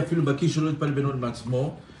גמליאל הוציא אפילו בקיא שלא יתפלל בינו לבין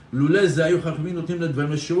עצמו, לולא זה היו חכמים נותנים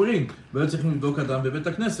לדברים לשיעורים, ולא צריכים לבדוק אדם בבית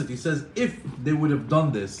הכנסת. He says, if they would have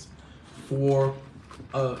done this for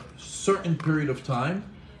a certain period of time,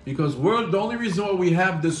 because the only reason why we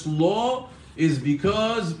have this law is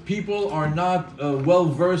because people are not well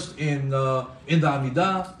versed in the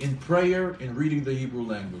Amidah, in prayer, in reading the Hebrew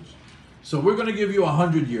language. So we're going to give you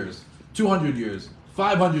 100 years, 200 years,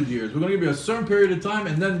 500 years. We're going to give you a certain period of time,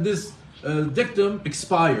 and then this dictum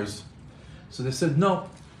expires. So they said no.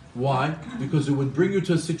 Why? Because it would bring you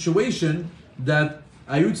to a situation that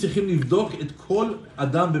היו צריכים לבדוק את כל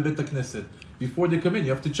אדם בבית הכנסת. Before they come in,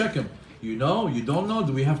 you have to check him. You know, you don't know,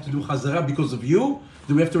 do we have to do chazara because of you?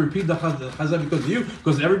 Do we have to repeat the chazara because of you?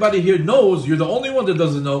 Because everybody here knows, you're the only one that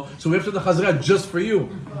doesn't know, so we have to do the chazara just for you.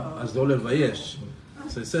 As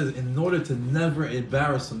So it says, in order to never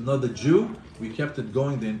embarrass another Jew, we kept it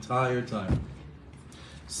going the entire time.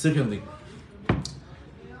 Secondly,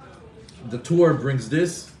 the Torah brings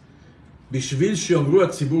this, Bishvil she'omru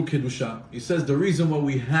hatzibur kedusha. He says the reason why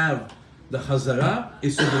we have the chazara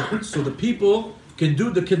is so the people can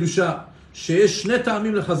do the kedusha. שיש שני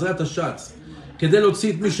טעמים לחזרת השץ, כדי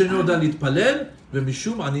להוציא את מי שאינו יודע להתפלל,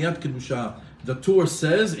 ומשום עניית קדושה. The Torah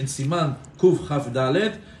says in Siman Kuf Chaf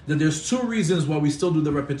Dalet that there's 2 reasons why we still do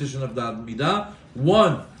the repetition of the Amidah.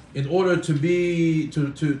 One, in order to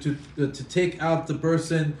take out the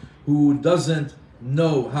person who doesn't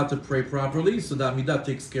know how to pray properly, so the Amidah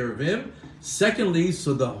takes care of him. Secondly,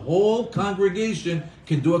 so the whole congregation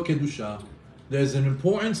can do a kedusha. There's an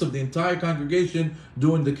importance of the entire congregation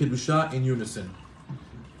doing the kedusha in unison.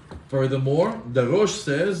 Furthermore, the Rosh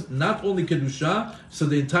says not only kedusha, so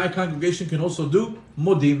the entire congregation can also do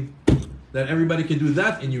modim, that everybody can do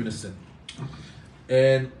that in unison.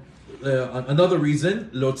 And another reason,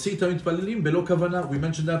 lotzi tamid palilim belo kavana. We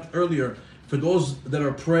mentioned that earlier. For those that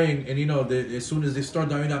are praying, and as soon as they start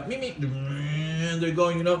doing that, and they're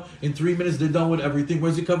going, in 3 minutes they're done with everything.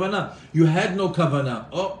 Where's the kavanah? You had no kavanah.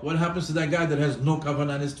 Oh, what happens to that guy that has no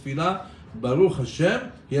kavanah in his tefillah? Baruch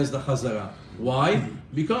Hashem, he has the chazara. Why?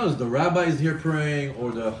 Because the rabbi is here praying,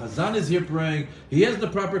 or the chazan is here praying. He has the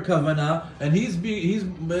proper kavanah, and he's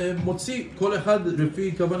motzi kol echad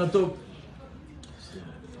refi kavanato.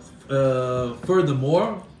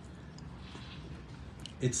 Furthermore,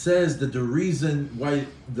 it says that the reason why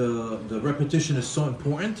the repetition is so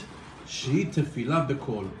important, she tefillah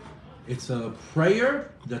bekol. It's a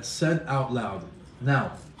prayer that's said out loud.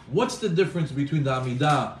 Now, what's the difference between the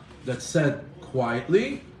Amidah that's said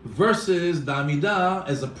quietly versus the Amidah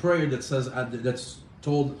as a prayer that says that's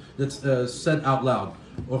said out loud?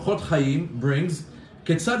 Orchot Chaim brings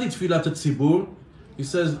Ketzad tefillat hatzibur. He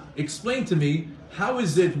says, explain to me, how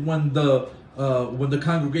is it when the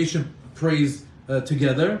congregation prays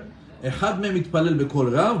together? He says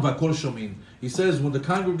when the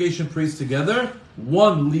congregation prays together,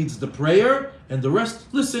 one leads the prayer and the rest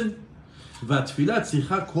listen. He says,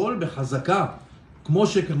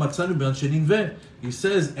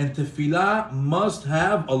 and tefillah must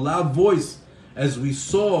have a loud voice, as we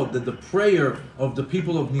saw that the prayer of the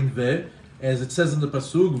people of Nineveh As it says in the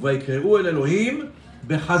Pasuk, Vaykreu el Elohim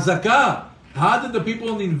bechazaka. How did the people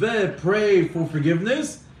in Nineveh pray for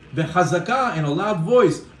forgiveness? Bechazaka, in a loud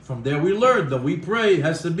voice. From there we learned that we pray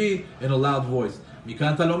has to be in a loud voice.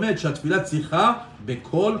 מכאן אתה לומד שהתפילה צריכה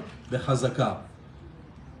בקול בחזקה.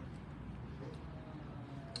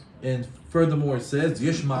 And furthermore it says,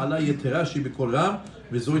 יש מעלה יתרה שהיא בקול רם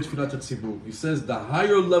וזוהי תפילת הציבור. He says the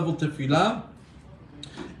higher level tefillah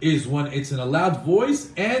is when it's in a loud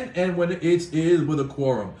voice and when it is with a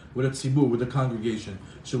quorum, with a tzibur, with a congregation.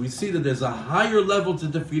 So we see that there's a higher level to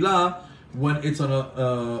tefillah when it's on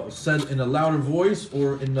a said in a louder voice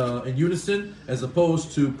or in unison, as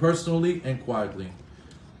opposed to personally and quietly.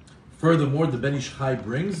 Furthermore, the Ben Ish Chai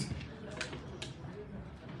brings,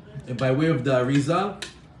 and by way of the Arizal,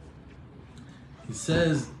 he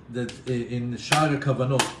says that in Sha'ar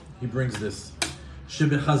Kavanot, he brings this.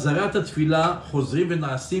 שבחזרת התפילה חוזרים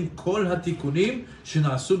ונעשים כל התיקונים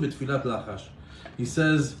שנעשו בתפילת לחש. He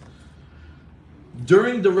says,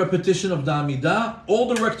 during the repetition of the Amidah,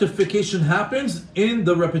 all the rectification happens in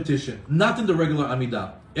the repetition, not in the regular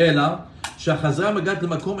Amidah. אלא שהחזרה מגיעה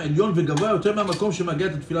למקום עליון וגבוה יותר מהמקום שמגיעה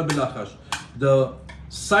לתפילה בלחש. The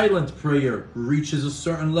silent prayer reaches a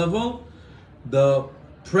certain level. The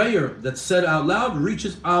prayer that's said out loud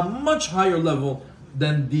reaches a much higher level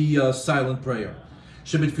than the silent prayer.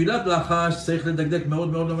 שבתפילת לחש צריך לדקדק מאוד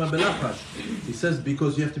מאוד בלחש. He says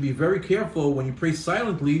because you have to be very careful when you pray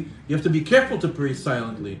silently. You have to be careful to pray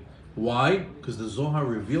silently. Why? Because the Zohar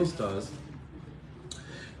reveals to us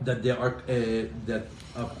that there are that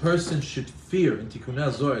a person should fear. In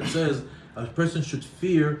Tikkunei Zohar it says a person should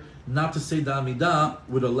fear not to say the Amidah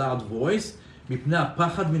with a loud voice. מפני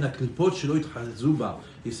הפחד מן הקליפות שלא יתחזו בה.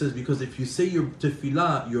 He says because if you say your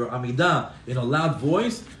tefillah, your Amidah in a loud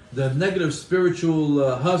voice, the negative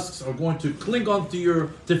spiritual husks are going to cling onto your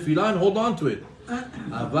tefillah and hold on to it.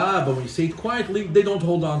 But when you say it quietly, they don't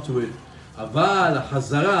hold on to it. אבל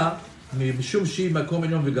החזרה, משום שהיא מקום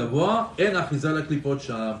עליון וגבוה, אין אחיזה לקליפות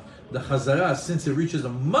שם. The chazara, since it reaches a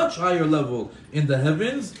much higher level in the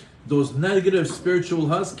heavens, those negative spiritual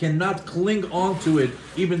husks cannot cling onto it,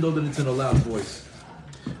 even though that it's in a loud voice.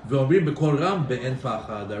 The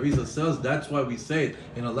Arizal says that's why we say it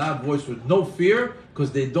in a loud voice with no fear,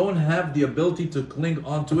 because they don't have the ability to cling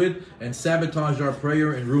onto it and sabotage our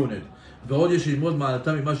prayer and ruin it.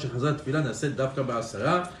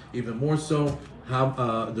 Even more so,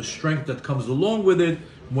 how the strength that comes along with it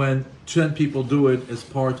when 10 people do it as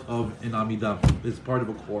part of an Amidah, as part of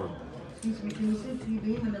a quorum. Excuse me, can you say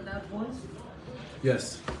Tefillah in a loud voice?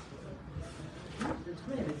 Yes. That's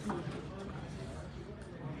great.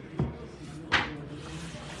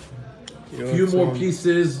 A few more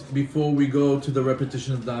pieces before we go to the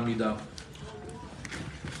repetition of the Amidah.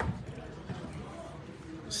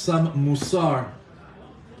 Some musar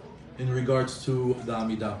in regards to the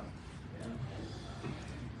Amidah.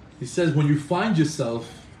 He says when you find yourself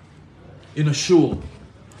in a shul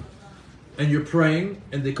and you're praying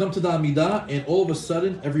and they come to the Amidah and all of a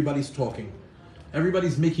sudden everybody's talking.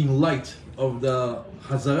 Everybody's making light of the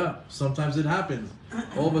Hazara. Sometimes it happens.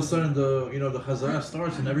 All of a sudden the Hazara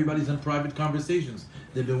starts and everybody's in private conversations.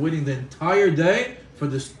 They've been waiting the entire day for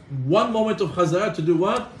this one moment of Hazara to do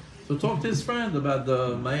what? To talk to his friend about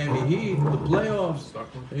the Miami Heat, the playoffs,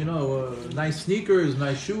 nice sneakers,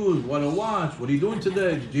 nice shoes, what a watch, what are you doing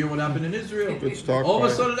today? Did you hear what happened in Israel? All of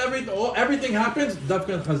a sudden everything happens,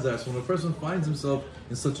 Dafkan Hazara. So when a person finds himself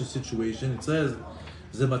in such a situation, it says,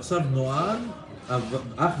 זה מצב נועד,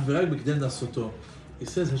 אך ורק בכדי לנסותו. He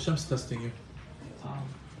says Hashem's testing you.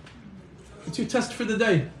 It's your test for the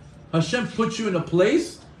day. Hashem puts you in a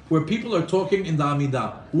place where people are talking in the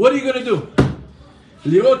Amidah. What are you going to do?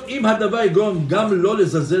 לראות אם הדבר יגרום גם לא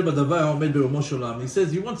לזלזל בדבר העומד ברומו של עולם. He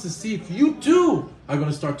says he wants to see if you too are going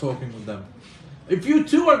to start talking with them. If you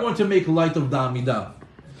too are going to make light of the Amidah.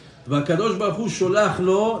 והקדוש ברוך הוא שולח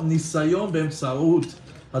לו ניסיון באמצעות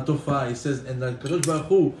התופעה. He says, and the Kadosh Baruch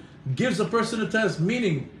Hu gives a person a test,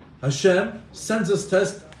 meaning Hashem sends us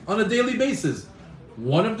tests on a daily basis.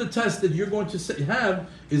 One of the tests that you're going to have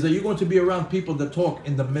is that you're going to be around people that talk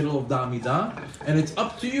in the middle of the Amidah, and it's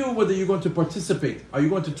up to you whether you're going to participate. Are you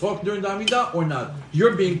going to talk during the Amidah or not?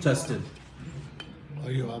 You're being tested.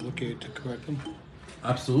 Are you obligated to correct them?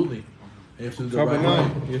 Absolutely. You have to do the right way.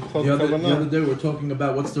 The other day we were talking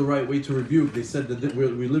about what's the right way to rebuke. They said that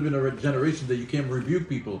we live in a generation that you can't rebuke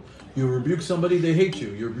people. You rebuke somebody, they hate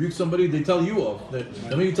you. You rebuke somebody, they tell you off. Then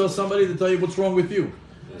when you tell somebody, they tell you what's wrong with you.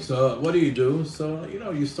 So what do? So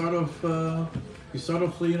you start off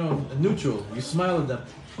neutral. You smile at them.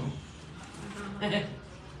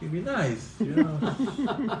 You be nice.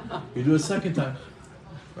 You do a second time,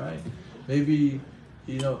 right? Maybe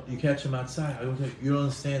you catch him outside. You don't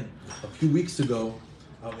understand. A few weeks ago,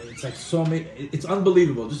 it's like so many. It's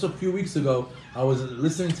unbelievable. Just a few weeks ago, I was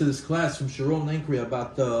listening to this class from Sharone Lankry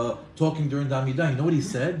about talking during the AMIDAH. You know what he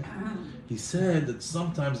said? He said that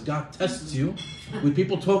sometimes God tests you with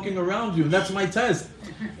people talking around you, and that's my test.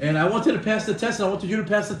 And I wanted to pass the test, and I wanted you to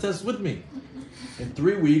pass the test with me. In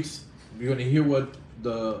 3 weeks, you're going to hear what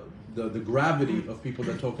the gravity of people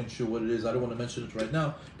that talk in shul, what it is. I don't want to mention it right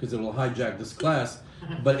now because it will hijack this class.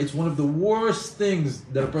 But it's one of the worst things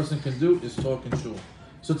that a person can do is talk in shul.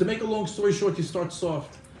 So to make a long story short, you start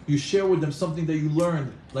soft. You share with them something that you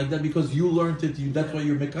learned like that because you learned it. That's why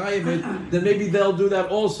you're mekayim it. Then maybe they'll do that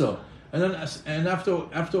also. And after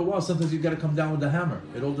a while, sometimes you got to come down with the hammer.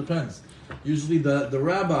 It all depends. Usually the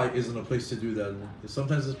rabbi isn't a place to do that.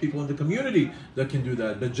 Sometimes there's people in the community that can do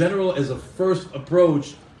that. But general, as a first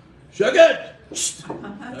approach, Shaget!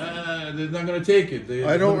 They're not going to take it.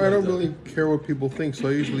 I don't really care what people think, so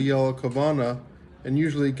I usually yell at Kavana, and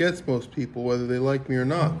usually it gets most people, whether they like me or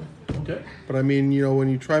not. Okay. But I mean, when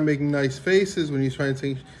you try making nice faces, when you try and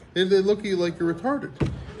say, they look at you like you're retarded.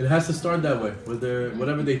 It has to start that way,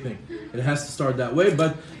 whatever they think. It has to start that way.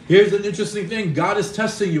 But here's an interesting thing. God is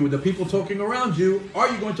testing you with the people talking around you. Are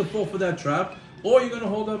you going to fall for that trap? Or are you going to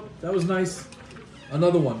hold up? That was nice.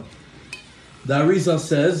 Another one. The Arizal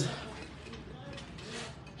says,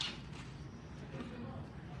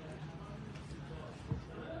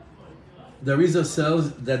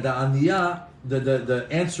 that the aniyah, the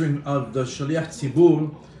answering of the shaliach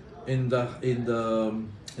tzibur in the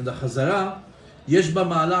chazara, yesh ba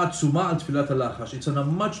ma'ala atzuma al tfilat halachash. It's on a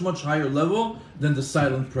much higher level than the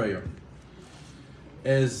silent prayer.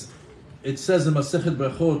 As it says in Masechet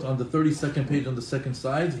Brachot on the 32nd page on the second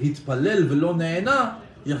side, hitpalel velo ne'ena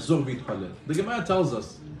yachzor v'yitpalel. The Gemara tells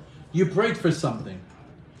us, you prayed for something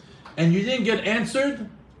and you didn't get answered.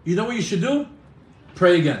 You know what you should do?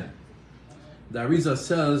 Pray again. The Arizal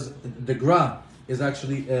says, the Gra is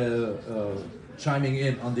actually chiming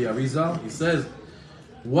in on the Arizal. He says,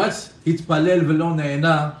 what's hitpalel velo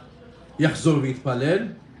ne'ena yachzor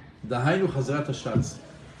v'yitpalel? Dahainu chazarat hashatz.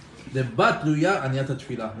 The bat luya aniyat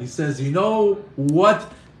tefillah. He says, you know what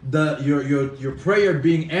your prayer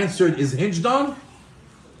being answered is hinged on?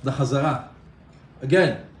 The chazara.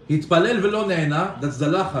 Again, hitpalel velo ne'ena, that's the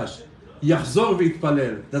lachash. Yachzor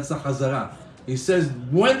v'yitpalel, that's the chazara. He says,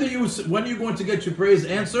 when are you going to get your prayers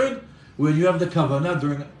answered? When you have the kavanah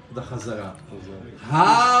during the chazara.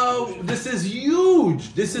 How? This is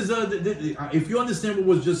huge. This is if you understand what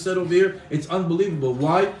was just said over here, it's unbelievable.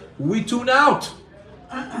 Why? We tune out.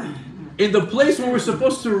 In the place where we're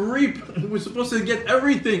supposed to reap, we're supposed to get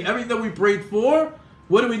everything that we prayed for.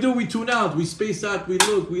 What do? We tune out. We space out. We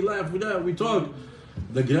look. We laugh. We talk.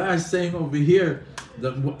 The guy is saying over here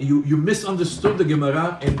that you misunderstood the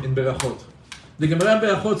Gemara in Berachot. The Gemara in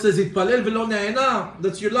Berachot says, "Itpalel velo ne'ena."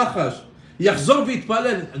 That's your lachash. Yachzor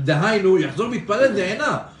v'itpalel. Dehainu yachzor v'itpalel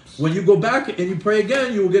ne'ena. When you go back and you pray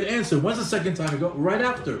again, you will get answered. When's the second time you go? Right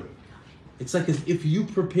after. It's like as if you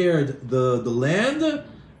prepared the land,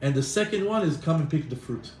 and the second one is come and pick the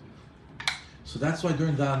fruit. So that's why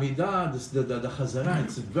during the AMIDAH, the Chazara,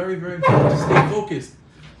 it's very important to stay focused.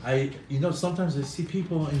 Sometimes I see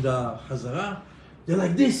people in the Chazara, they're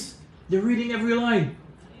like this. They're reading every line.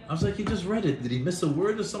 I was like, he just read it. Did he miss a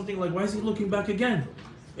word or something? Like, why is he looking back again?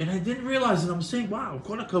 And I didn't realize it. I'm saying, wow,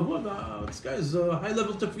 kol hakavod, this guy is high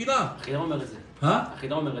level tefillah. Huh?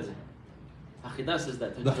 Achidah says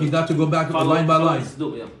that. The Achidah to go back line by line.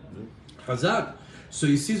 Yeah. Chazak. So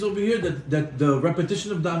he sees over here that the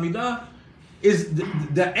repetition of the AMIDAH is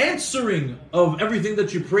the answering of everything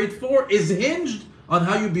that you prayed for is hinged on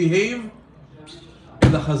how you behave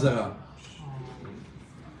in the Chazara.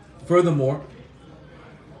 Furthermore,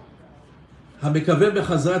 he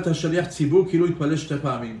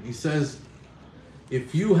says,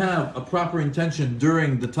 if you have a proper intention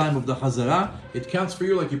during the time of the Chazara, it counts for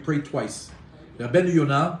you like you prayed twice. Rabbeinu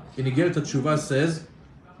Yonah in Igeret HaTshuvah says,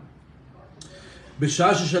 when the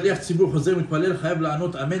Shaliach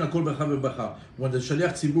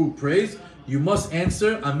Tzibur prays, you must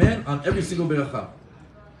answer Amen on every single beracha.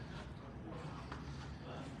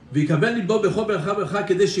 And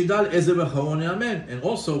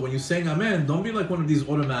also, when you're saying Amen, don't be like one of these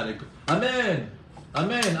automatic Amen,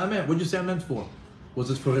 Amen, Amen. What did you say Amen for? Was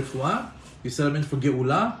it for Refuah? You said Amen for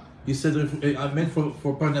Geula? You said Amen for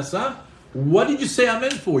Parnasah? What did you say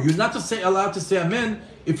Amen for? You're not allowed to say Amen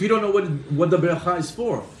if you don't know what the bracha is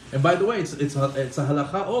for. And by the way, it's a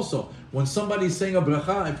halacha also. When somebody's saying a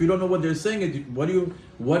bracha, if you don't know what they're saying, what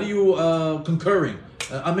are you concurring?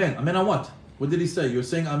 Amen. Amen on what? What did he say? You're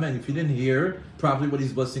saying Amen. If you didn't hear properly what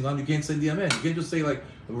he's blessing on, you can't say the Amen. You can't just say like,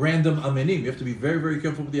 random amenim. You have to be very, very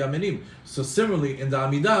careful with the amenim. So similarly, in the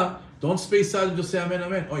Amidah, don't space out and just say amen,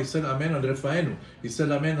 amen. Oh, he said amen on Refaenu. He said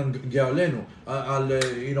amen on Ge'alenu. Al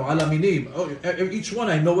aminim. Oh, each one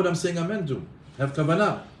I know what I'm saying amen to. Have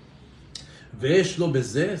kavanah. Ve'esh lo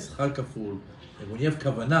bezeh schar kaful. And when you have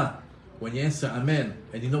kavanah, when you answer amen,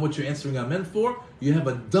 and you know what you're answering amen for, you have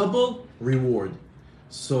a double reward.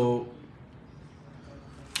 So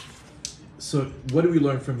what do we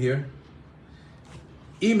learn from here?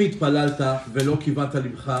 Imit palalta velo kivanta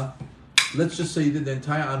libcha. Let's just say you did the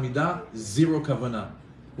entire Amidah, zero kavanah.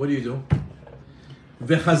 What do you do?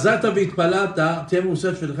 V'chazata v'itpalalta teh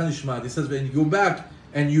musaf v'lecha nishmat. He says when you go back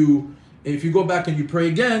and if you go back and you pray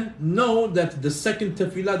again, know that the second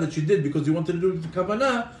tefillah that you did because you wanted to do the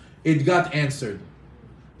kavanah, it got answered.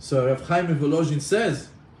 So Rav Chaim Volozhin says,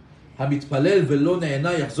 "Hamitpalel velo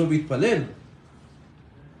ne'ena yachzor v'itpalel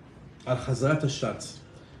al chazarat hashatz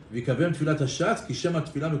v'yikavem tefillat hashatz ki shem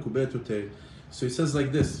hatefillah mekubelet yoter." So he says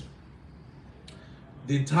like this: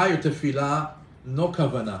 the entire tefillah, no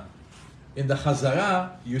kavanah. In the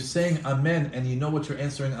chazara, you're saying amen, and you know what you're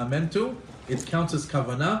answering amen to. It counts as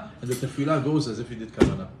kavanah, and the tefillah goes as if you did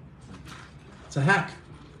kavanah. It's a hack.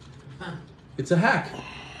 It's a hack.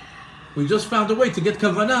 We just found a way to get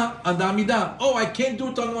kavanah on the Amidah. Oh, I can't do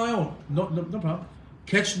it on my own. No problem.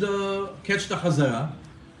 Catch the chazara.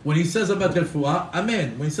 When he says about refuah,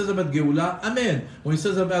 amen. When he says about geula, amen. When he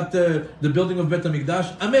says about the building of Bet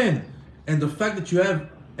HaMikdash, amen. And the fact that you have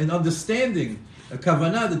an understanding, a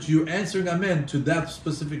kavanah, that you're answering amen to that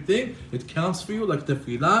specific thing, it counts for you like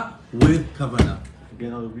tefillah with kavanah.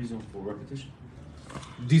 Again, another reason for repetition.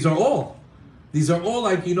 These are all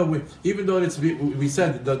like, even though we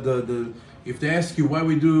said the if they ask you why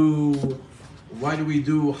do we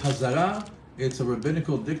do hazara, it's a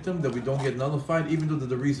rabbinical dictum that we don't get nullified, even though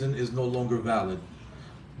the reason is no longer valid.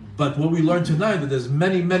 But what we learned tonight, that there's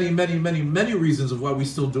many reasons of why we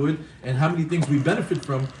still do it, and how many things we benefit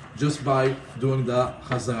from just by doing the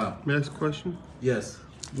hazara. May I ask a question? Yes.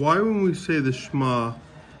 Why, when we say the Shema,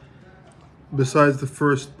 besides the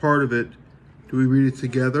first part of it, do we read it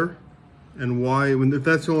together? And why, if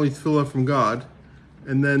that's the only tefillah from God,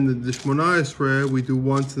 and then the Shmona Esrei we do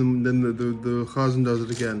once, and then the Chazan does it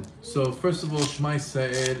again? So first of all, Shema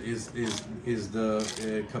Yisrael is the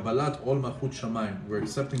Kabbalat Ol Malchut Shamayim. We're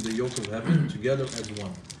accepting the yoke of heaven together as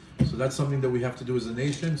one. So that's something that we have to do as a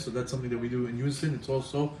nation. So that's something that we do in unison. It's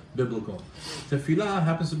also biblical. Tefillah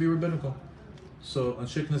happens to be rabbinical. So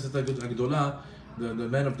Anshe Knesset Agdolah, the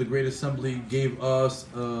men of the Great Assembly, gave us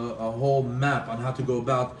a whole map on how to go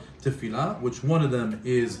about tefillah, which one of them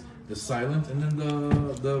is the silent and then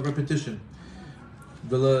the repetition.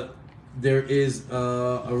 There is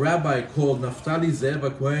a rabbi called Naftali Ze'ev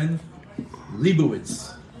HaKohen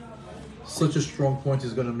Leibowitz. Such a strong point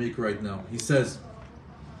he's going to make right now. He says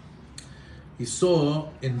he saw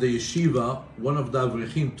in the yeshiva one of the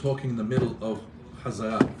avrechim talking in the middle of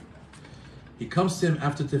Hazara. He comes to him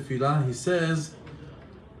after tefillah. He says,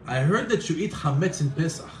 "I heard that you eat chametz in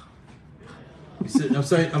Pesach." He said, "I'm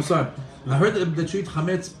sorry. I heard that you eat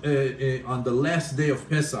chametz on the last day of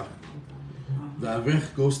Pesach." The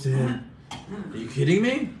avrech goes to him, "Are you kidding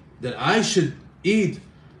me? That I should eat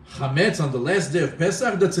chametz on the last day of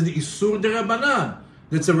Pesach? That's an isur derabanan.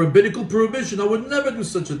 That's a rabbinical prohibition. I would never do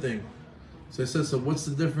such a thing." So he says, "So what's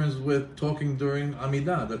the difference with talking during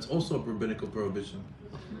Amidah? That's also a rabbinical prohibition."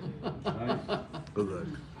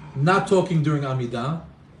 Not talking during Amidah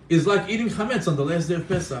is like eating chametz on the last day of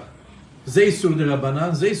Pesach. Zeisur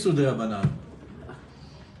derabanan, zeisur derabanan.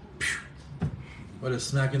 What a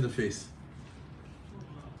smack in the face.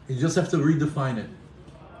 You just have to redefine it.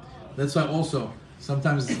 That's why also,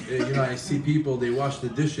 sometimes, I see people, they wash the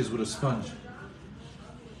dishes with a sponge.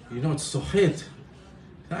 It's sochit.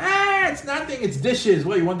 It's nothing, it's dishes.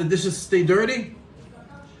 What, you want the dishes to stay dirty?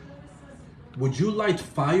 Would you light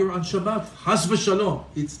fire on Shabbat? Has v'shalom.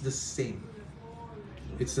 It's the same.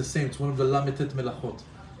 It's the same. It's one of the lamitet melachot.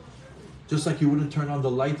 Just like you wouldn't turn on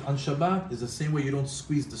the light on Shabbat, is the same way you don't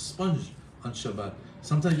squeeze the sponge on Shabbat.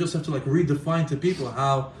 Sometimes you just have to redefine to people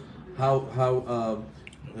how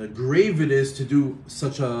grave it is to do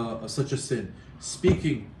such a sin.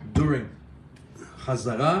 Speaking during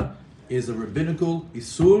Hazara is a rabbinical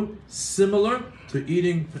isur, similar to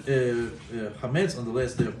eating chametz on the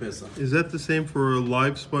last day of Pesach. Is that the same for a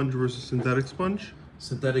live sponge versus synthetic sponge?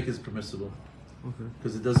 Synthetic is permissible. Okay.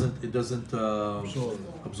 Because it doesn't absorb.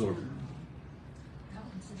 That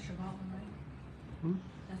one's the Shabbat one, right?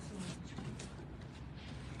 That's the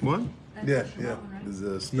one. What? That's Yeah, the Shabbat yeah. one, right? There's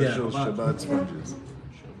a special Shabbat sponges.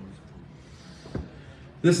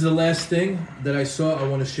 This is the last thing that I saw I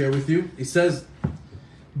want to share with you. He says,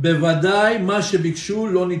 בוודאי מה שביקשו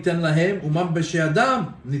לא ניתן להם, ומה בשעדם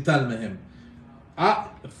ניתן מהם.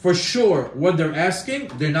 For sure, what they're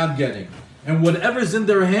asking, they're not getting. And whatever's in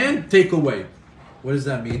their hand, take away. What does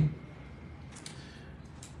that mean?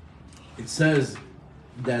 It says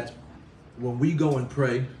that when we go and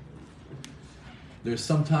pray, there's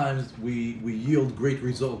sometimes we yield great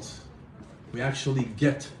results. We actually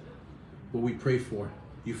get what we pray for.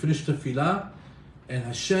 You finish tefillah, and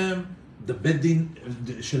Hashem, the Beddin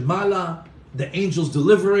Shel Mala, the angels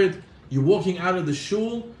deliver it. You're walking out of the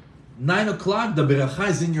shul, 9 o'clock, the beracha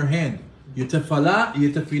is in your hand. Your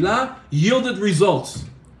tefillah yielded results.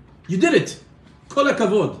 You did it. Kol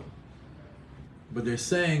hakavod. But they're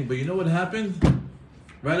saying, but you know what happened?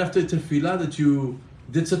 Right after tefillah, that you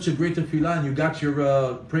did such a great tefillah and you got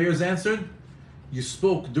your prayers answered, you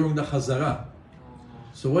spoke during the chazara.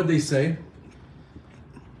 So what they say?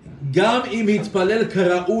 גם אם התפלל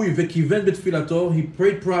כראוי וכיוון בתפילתו, he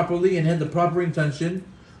prayed properly and had the proper intention,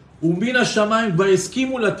 ומן השמיים כבר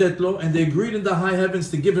הסכימו לתת לו, and they agreed in the high heavens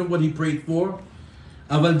to give him what he prayed for,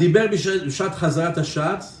 אבל דיבר בשעת חזרת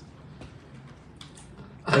השץ,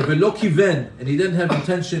 ולא כיוון, and he didn't have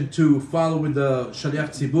intention to follow with the שליח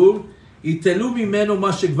ציבור, יתלו ממנו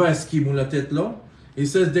מה שכבר הסכימו לתת לו. He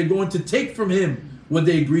says they're going to take from him what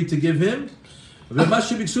they agreed to give him, and what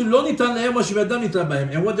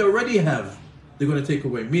they already have, they're going to take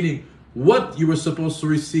away. Meaning, what you were supposed to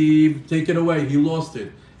receive, take it away. You lost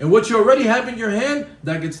it. And what you already have in your hand,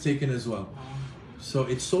 that gets taken as well. So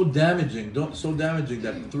it's so damaging. So damaging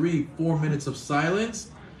that 3-4 minutes of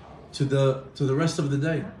silence to the rest of the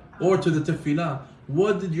day, or to the tefillah.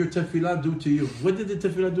 What did your tefillah do to you? What did the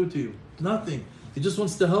tefillah do to you? Nothing. It just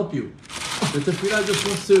wants to help you. The tefillah just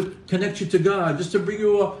wants to connect you to God, just to bring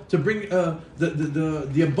you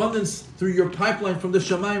the abundance through your pipeline from the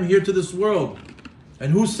Shamayim here to this world.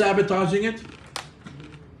 And who's sabotaging it?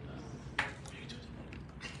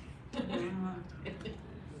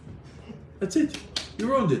 That's it. You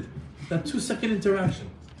ruined it. That 2-second interaction.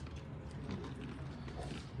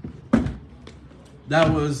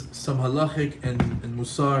 That was some halachic and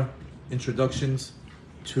musar introductions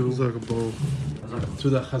to the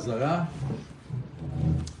Chazara.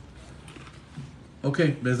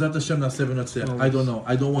 Okay, Be'ezrat Hashem na'aseh v'natzliach. I don't know.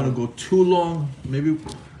 I don't want to go too long. Maybe.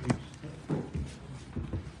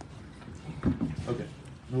 Okay,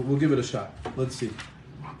 we'll give it a shot. Let's see.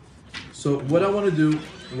 So what I want to do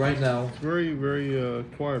right now. It's very, very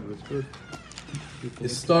quiet, but it's good.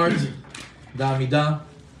 Is start the AMIDAH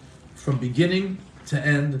from beginning to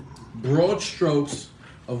end, broad strokes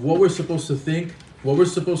of what we're supposed to think, what we're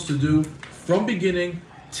supposed to do from beginning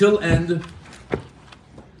till end.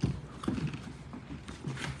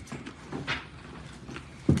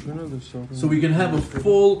 So we can have a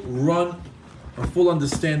full run, a full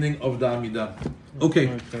understanding of the AMIDAH.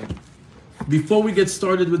 Okay, before we get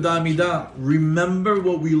started with the AMIDAH, remember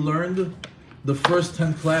what we learned the first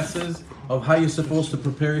 10 classes of how you're supposed to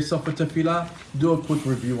prepare yourself for tefillah? Do a quick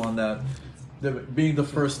review on that. Being the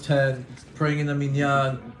first 10, praying in a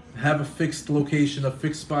minyan, have a fixed location, a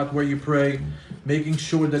fixed spot where you pray, making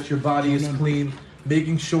sure that your body is clean,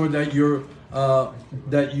 making sure that you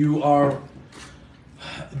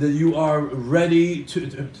are ready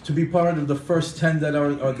to be part of the first 10 that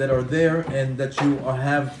are there, and that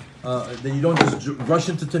that you don't just rush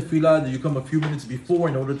into tefillah, that you come a few minutes before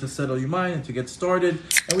in order to settle your mind and to get started.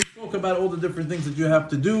 And we spoke about all the different things that you have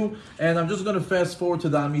to do. And I'm just going to fast forward to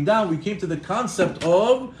the AMIDAH. We came to the concept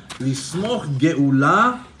of lismoch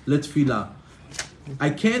geula letefillah.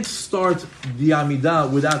 I can't start the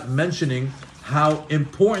AMIDAH without mentioning how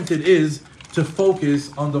important it is to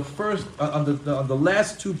focus on the first, on the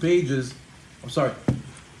last 2 pages. I'm sorry,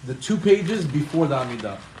 the 2 pages before the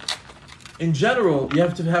AMIDAH. In general, you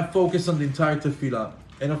have to have focus on the entire tefillah,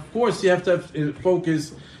 and of course, you have to have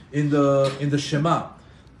focus in the Shema.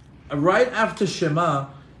 Right after Shema,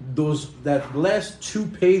 that last 2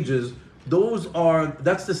 pages,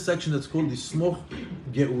 that's the section that's called the Lismoch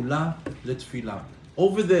Geula Letefillah.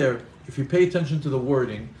 Over there, if you pay attention to the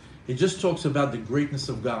wording, it just talks about the greatness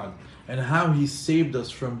of God and how He saved us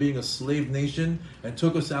from being a slave nation and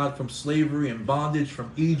took us out from slavery and bondage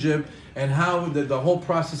from Egypt, and how the whole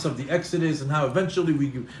process of the Exodus, and how eventually we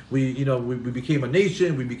became a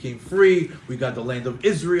nation, we became free, we got the land of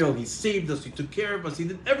Israel, He saved us, He took care of us, He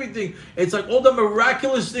did everything. It's like all the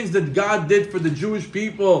miraculous things that God did for the Jewish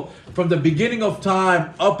people from the beginning of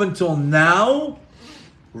time up until now.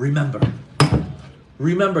 Remember,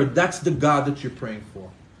 that's the God that you're praying for.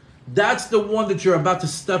 That's the one that you're about to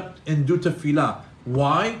step and do tefillah.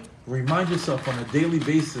 Why? Remind yourself on a daily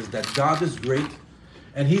basis that God is great,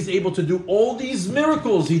 and He's able to do all these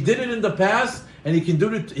miracles. He did it in the past, and He can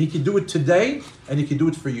do it. He can do it today, and He can do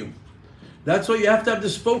it for you. That's why you have to have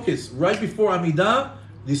this focus right before Amidah.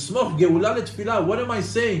 Lismoch geula letfilah. What am I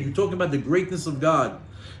saying? You're talking about the greatness of God.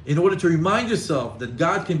 In order to remind yourself that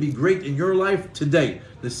God can be great in your life today.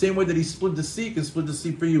 The same way that He split the sea can split the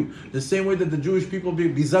sea for you. The same way that the Jewish people,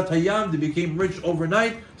 Bizat Hayam, they became rich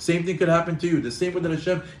overnight, same thing could happen to you. The same way that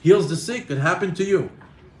Hashem heals the sick could happen to you.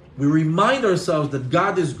 We remind ourselves that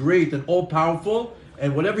God is great and all-powerful,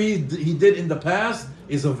 and whatever He did in the past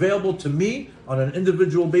is available to me on an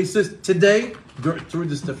individual basis today through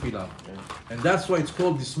this tefillah. And that's why it's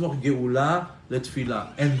called Lismoch Geula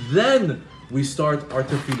Letfilah. And then we start our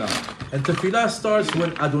tefillah. And tefillah starts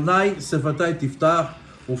when Adonai Sefatai Tiftach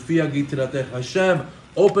Ufi Agitilatech. Hashem,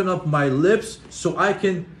 open up my lips so I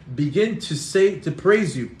can begin to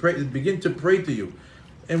praise you, begin to pray to you.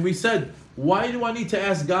 And we said, why do I need to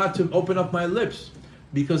ask God to open up my lips?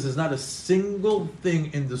 Because there's not a single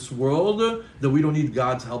thing in this world that we don't need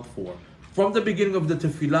God's help for. From the beginning of the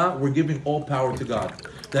tefillah, we're giving all power to God.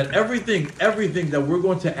 That everything that we're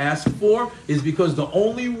going to ask for is because the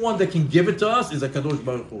only one that can give it to us is HaKadosh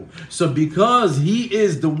Baruch Hu. So because He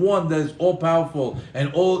is the one that is all powerful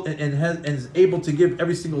and is able to give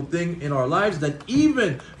every single thing in our lives, that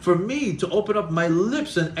even for me to open up my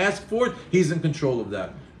lips and ask for it, He's in control of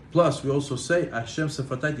that. Plus, we also say, Hashem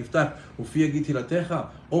sefatai tiftach ufi agiti latecha.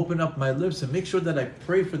 Open up my lips and make sure that I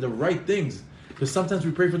pray for the right things. Because sometimes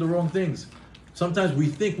we pray for the wrong things. Sometimes we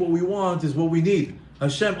think what we want is what we need.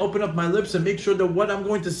 Hashem, open up my lips and make sure that what I'm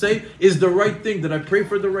going to say is the right thing, that I pray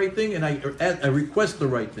for the right thing and I request the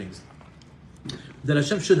right things. That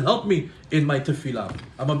Hashem should help me in my tefillah.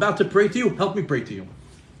 I'm about to pray to you, help me pray to you.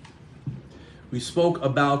 We spoke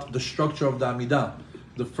about the structure of the Amidah.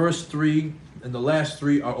 The first three and the last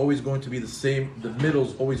three are always going to be the same. The middle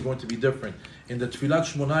is always going to be different. In the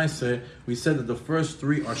Tefillat Shmoneh Esrei, we said that the first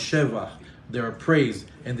three are Shevach. They are praise,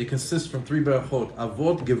 and they consist from three berachot: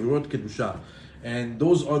 Avot, Gevurot, Kedusha. And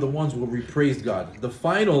those are the ones where we praised God. The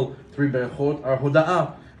final three berachot are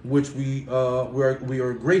Hoda'ah, which we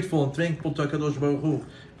are grateful and thankful to HaKadosh Baruch Hu.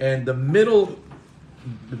 And the middle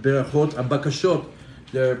berachot are Bakashot.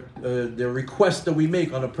 They're requests that we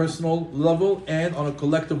make on a personal level and on a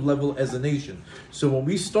collective level as a nation. So when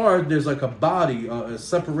we start, there's like a body, a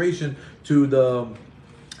separation to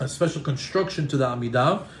a special construction to the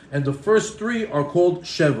Amidah, and the first three are called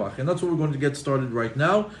Shevach, and that's what we're going to get started right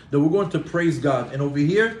now, that we're going to praise God. And over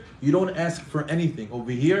here, you don't ask for anything.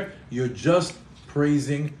 Over here, you're just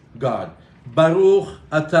praising God. Baruch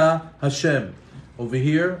Ata Hashem. Over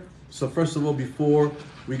here, so first of all, before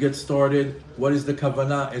we get started, what is the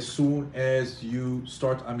kavanah as soon as you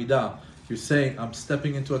start Amidah? You're saying, I'm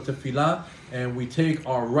stepping into a tefillah, and we take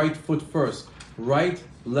our right foot first. Right,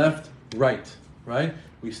 left, right. Right?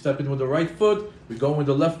 We step in with the right foot, we go with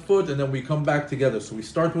the left foot, and then we come back together. So we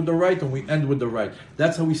start with the right and we end with the right.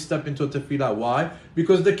 That's how we step into a tefillah. Why?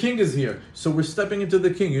 Because the king is here. So we're stepping into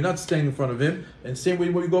the king. You're not staying in front of him. And same way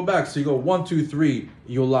when you go back. So you go 1, 2, 3,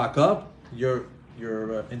 you lock up. Your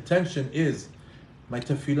intention is, my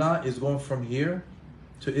tefillah is going from here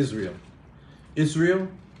to Israel. Israel,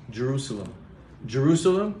 Jerusalem.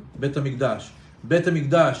 Jerusalem, Bet HaMikdash. Bet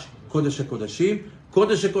HaMikdash, Kodesh HaKodashim.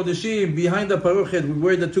 Kodesh HaKodashim, behind the parochet,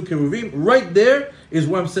 where the two cherubim, right there is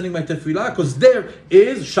where I'm sending my tefillah, because there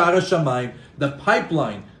is Shara Shamayim, the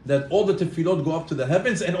pipeline that all the tefillot go up to the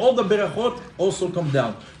heavens, and all the berachot also come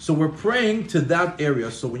down. So we're praying to that area.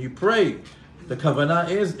 So when you pray, the kavanah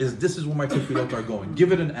is this is where my tefillot are going.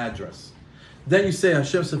 Give it an address. Then you say,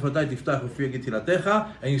 Hashem sefatai tiftach ufi agiti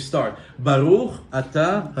latecha, and you start, Baruch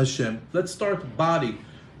Ata Hashem. Let's start body.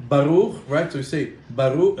 Baruch, right? So you say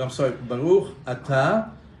Baruch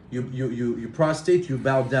Ata. You prostrate, you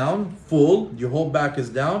bow down, full. Your whole back is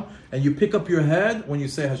down, and you pick up your head when you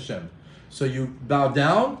say Hashem. So you bow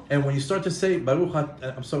down, and when you start to say Baruch,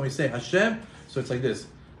 when you say Hashem, so it's like this: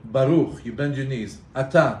 Baruch, you bend your knees.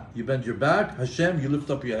 Ata, you bend your back. Hashem, you lift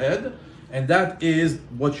up your head, and that is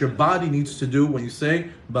what your body needs to do when you say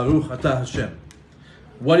Baruch Ata Hashem.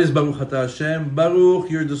 What is Baruch Ata Hashem? Baruch,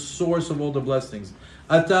 you're the source of all the blessings.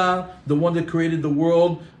 Ata, the one that created the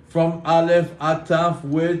world from Aleph, Ataf,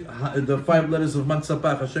 with the 5 letters of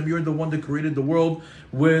Matzapach. Hashem, you're the one that created the world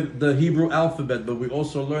with the Hebrew alphabet. But we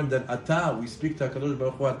also learned that Ata, we speak to HaKadosh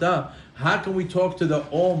Baruch Hu Ata. How can we talk to the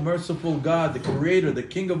all-merciful God, the creator, the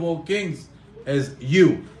king of all kings, as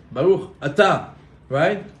you? Baruch Ata,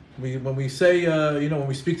 right? When we say, when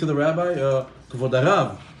we speak to the rabbi, Kvod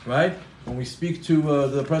Harav, right? When we speak to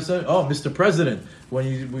the president, oh, Mr. President.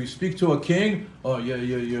 When we speak to a king, oh,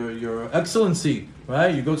 your excellency,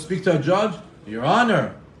 right? You go speak to a judge, your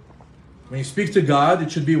honor. When you speak to God,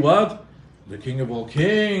 it should be what? the King of all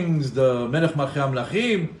kings, the Melech Malchei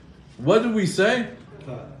Amlachim. What do we say?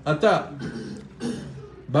 Ata.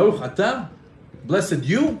 Baruch Ata. Blessed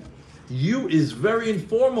you. You is very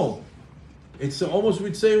informal. It's almost,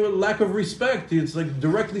 we'd say, a lack of respect. It's like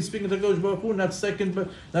directly speaking to Kodesh Baruch Hu, not second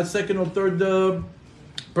or third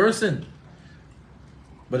person.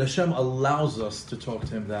 But Hashem allows us to talk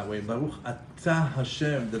to Him that way. Baruch Atah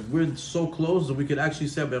Hashem, that we're so close that we could actually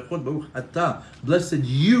say, Baruch Atah, blessed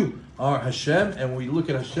you are Hashem. And when we look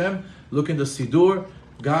at Hashem, look in the Sidur,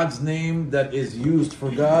 God's name that is used for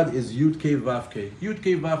God is Yud Kei Vav Kei. Yud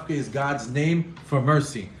Kei Vav Kei is God's name for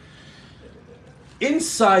mercy.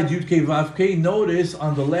 Inside Yud Kei Vav Kei, notice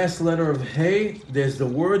on the last letter of Hey, there's the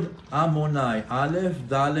word Amonai, Aleph,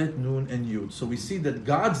 Dalet, Nun, and Yud. So we see that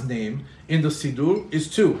God's name in the Sidur is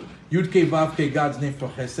two. Yud Kei Vav Kei, God's name for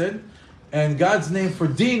Chesed, and God's name for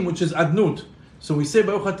Din, which is Adnut. So we say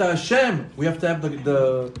Baruch Atah Hashem. We have to have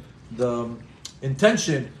the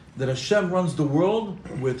intention that Hashem runs the world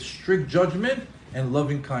with strict judgment and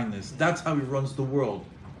loving kindness. That's how He runs the world.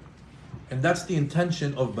 And that's the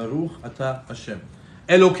intention of Baruch Atah Hashem.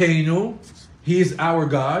 Elokeinu, He is our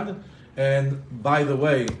God. And by the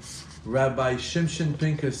way, Rabbi Shimshon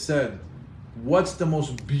Pincus said, what's the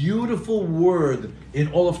most beautiful word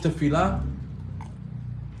in all of Tefillah?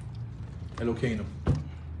 Elokeinu.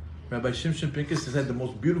 Rabbi Shimshon Pincus said the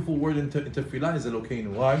most beautiful word in Tefillah is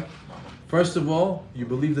Elokeinu. Why? First of all, you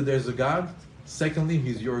believe that there's a God. Secondly,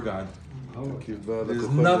 He's your God. There's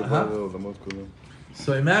not,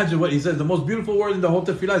 So imagine what he says. The most beautiful word in the whole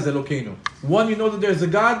tefillah is Elokeinu. One, you know that there's a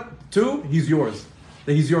God. Two, He's yours.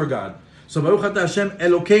 That He's your God. So Baruch Atah Hashem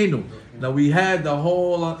Elokeinu. Now we had the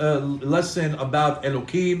whole lesson about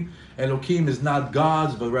Elokim. Elokim is not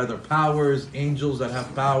gods, but rather powers, angels that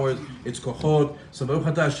have powers. It's kochot. So Baruch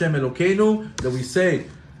Atah Hashem Elokeinu, that we say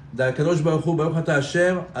that Kadosh Baruch Hu, Baruch Atah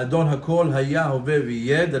Hashem, Adon Hakol, Haya, Hove,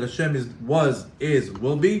 V'yeh, that Hashem was,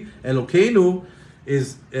 will be. Elokeinu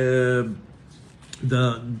is the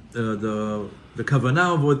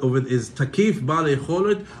kavanah of it is takif ba'al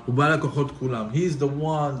yecholet u'ba'al kochot kulam. He's the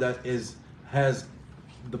one that has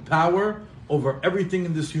the power over everything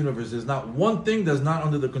in this universe. There's not one thing that's not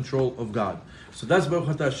under the control of God. So that's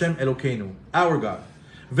Baruch Atah Hashem Elokeinu, our God.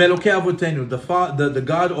 Ve'elokei avotenu, the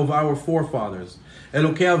God of our forefathers.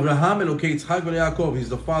 Elokei Avraham, Elokei Yitzchak ve'Yaakov. He's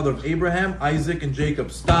the father of Abraham, Isaac, and Jacob.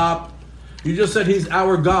 Stop. You just said He's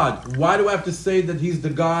our God. Why do I have to say that He's the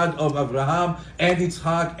God of Abraham and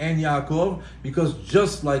Yitzchak and Yaakov? Because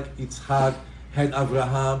just like Yitzchak had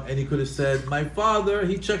Abraham, and he could have said, my father,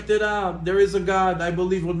 he checked it out. There is a God. I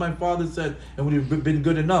believe what my father said, and would have been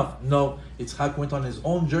good enough. No, Yitzchak went on his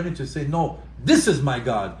own journey to say, no, this is my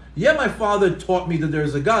God. Yeah, my father taught me that there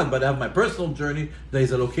is a God, but I have my personal journey that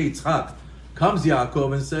is Elokei Yitzchak. Comes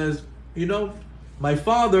Yaakov and says, you know, my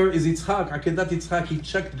father is Yitzchak. Akedat Yitzchak, he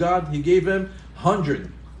checked God. He gave him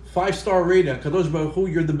 100. 5-star rating. Kadosh Baruch Hu,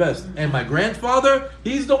 you're the best. And my grandfather,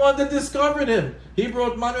 he's the one that discovered him. He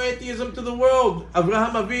brought monotheism to the world.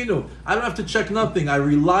 Avraham Avinu. I don't have to check nothing. I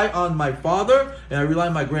rely on my father and I rely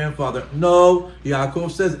on my grandfather. No,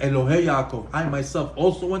 Yaakov says, Elohei Yaakov. I myself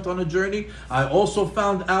also went on a journey. I also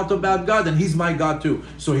found out about God, and He's my God too.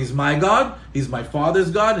 So He's my God, He's my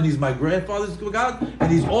father's God, and He's my grandfather's God,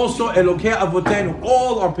 and He's also Elokei Avotenu.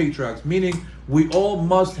 All our patriarchs, meaning we all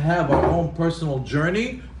must have our own personal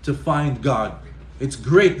journey to find God. It's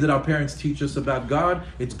great that our parents teach us about God.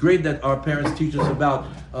 It's great that our parents teach us about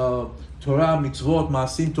Torah, mitzvot,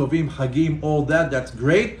 maasim tovim, hagim, all that. That's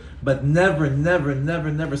great. But never, never, never,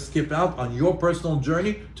 never skip out on your personal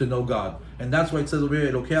journey to know God. And that's why it says over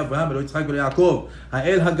here, Elokei Avraham, Elokei Yitzchak ve'Yaakov,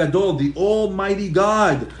 Ha'el Hagadol, the Almighty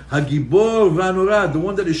God, Hagibor v'Anurah, the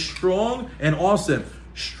one that is strong and awesome.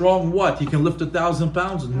 Strong what? He can lift 1,000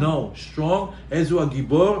 pounds? No. Strong, Ezu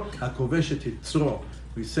Hagibor, HaKovesh et Yitzro.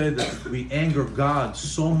 We say that we anger God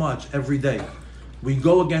so much every day. We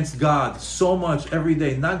go against God so much every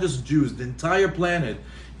day. Not just Jews, the entire planet.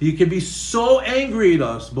 He can be so angry at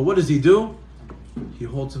us, but what does He do? He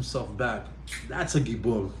holds Himself back. That's a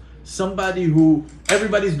Gibor. Somebody who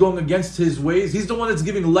everybody's going against His ways. He's the one that's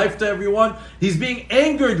giving life to everyone. He's being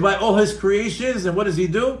angered by all His creations, and what does He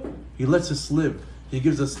do? He lets us live. He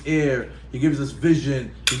gives us air. He gives us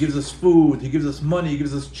vision. He gives us food. He gives us money. He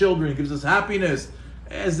gives us children. He gives us happiness.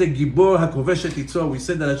 As a Gibor HaKovesh et Yitzro, we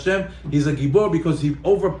said that Hashem, He's a Gibor because He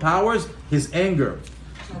overpowers His anger.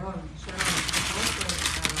 Sharon, also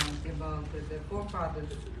about the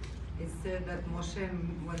forefathers, it said that Moshe,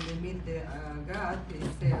 when they meet the God, he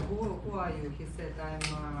said, who are you? He said, I'm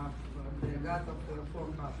the God of the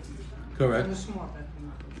forefathers. Correct. Shemot, I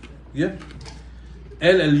think. Yeah.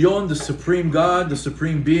 El Elyon, the supreme God, the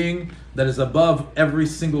supreme being that is above every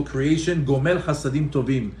single creation. Gomel Chasadim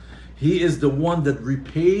Tovim. He is the one that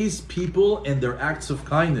repays people and their acts of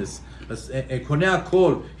kindness.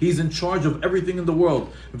 He's in charge of everything in the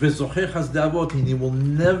world. And he will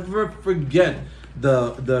never forget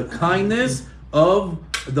the kindness of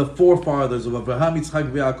the forefathers of Abraham,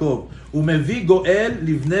 Yitzchak, Yaakov.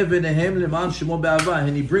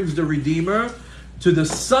 And he brings the Redeemer to the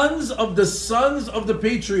sons of the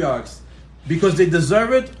patriarchs. Because they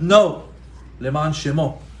deserve it? No. Leman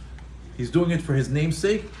Shemo. He's doing it for his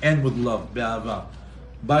namesake and with love. Be'ava.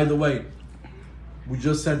 By the way, we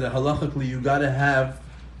just said that halachically you got to have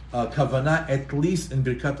kavanah at least in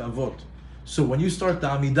Birkat Avot. So when you start the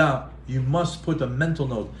Amidah, you must put a mental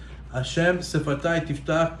note. Hashem sefatai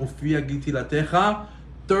tiftach ufiya gitilatecha.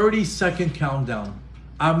 30-second countdown.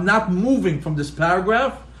 I'm not moving from this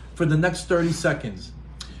paragraph for the next 30 seconds.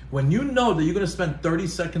 When you know that you're going to spend 30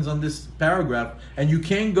 seconds on this paragraph and you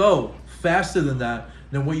can't go faster than that,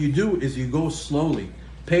 then what you do is you go slowly.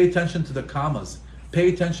 Pay attention to the commas. Pay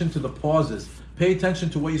attention to the pauses. Pay attention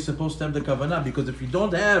to what you're supposed to have the kavanah, because if you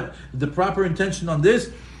don't have the proper intention on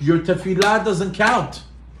this, your tefillah doesn't count.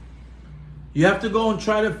 You have to go and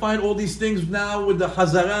try to find all these things now with the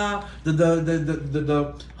hazara.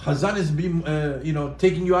 The hazan is being,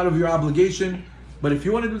 taking you out of your obligation. But if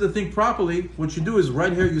you want to do the thing properly, what you do is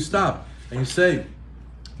right here you stop and you say,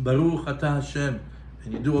 Baruch Atah Hashem,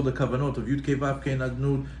 and you do all the kavanot of Yud Kei Vav Kei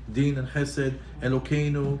Adnud, Din and Chesed,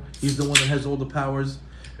 Elokeinu. He's the one that has all the powers.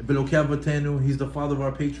 Belokei Avatenu, he's the father of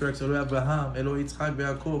our patriarchs. Elo Abraham, Elo Yitzchak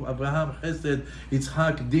Yaakov. Abraham Chesed,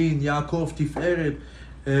 Yitzchak Din, Yaakov Tiferet.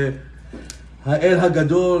 Ha'el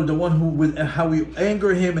Hagadol, the one who, with how we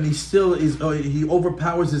anger him and he still is, he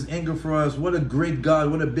overpowers his anger for us. What a great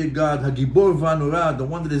God, what a big God. Hagibor Vanura, the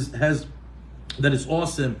one that is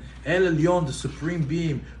awesome. El Elyon, the supreme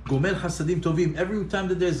being. Gomel Chasadim Tovim. Every time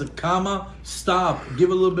that there's a comma, stop.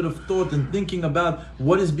 Give a little bit of thought and thinking about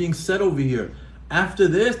what is being said over here. After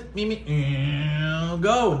this,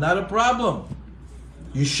 go. Not a problem.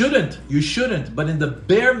 You shouldn't. But in the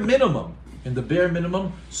bare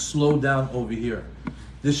minimum, slow down over here.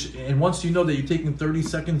 And once you know that you're taking 30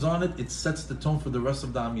 seconds on it, it sets the tone for the rest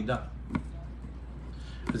of the Amidah.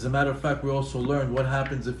 As a matter of fact, we also learned what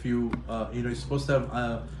happens if you're supposed to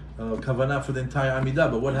have kavanah for the entire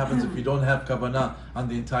Amidah, but what happens if you don't have kavanah on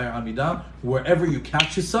the entire Amidah? Wherever you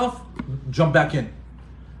catch yourself, jump back in.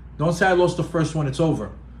 Don't say I lost the first one, it's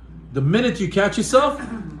over. The minute you catch yourself,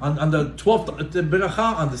 on the 12th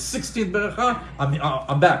beracha, on the 16th beracha,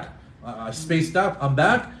 I'm back. I spaced out, I'm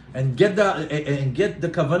back, and get the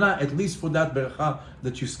kavanah at least for that beracha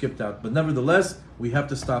that you skipped out. But nevertheless, we have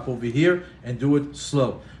to stop over here and do it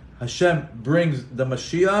slow. Hashem brings the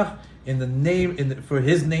Mashiach for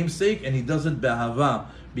his namesake, and he does it be'ahava,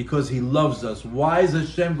 because he loves us. Why is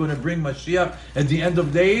Hashem going to bring Mashiach at the end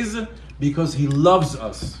of days? Because he loves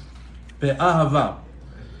us. Be'ahava.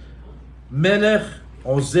 Melech,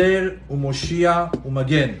 Ozer, Umoshia,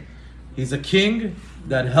 Umagen. He's a king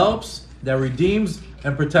that helps, that redeems,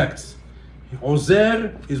 and protects.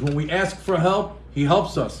 Ozer is when we ask for help, he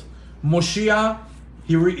helps us. Moshia,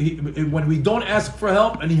 when we don't ask for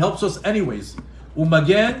help, and he helps us anyways.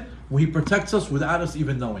 Umagen, when he protects us without us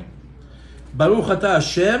even knowing. Baruch Atah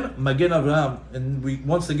Hashem, Magen Abraham. And we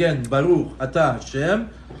once again, Baruch Atah Hashem,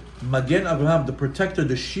 Magen Abraham, the protector,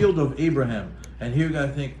 the shield of Abraham. And here you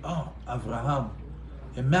gotta think, oh, Abraham.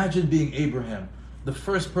 Imagine being Abraham, the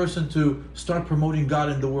first person to start promoting God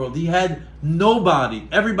in the world. He had nobody.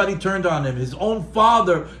 Everybody turned on him. His own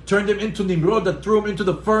father turned him into Nimrod that threw him into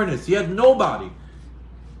the furnace. He had nobody.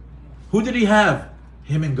 Who did he have?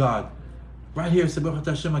 Him and God. Right here, Baruch Atah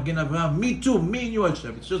Hashem, Magen Abraham. Me too, me and you,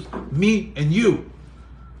 Hashem. It's just me and you.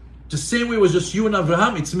 The same way it was just you and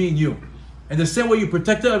Abraham, it's me and you. And the same way you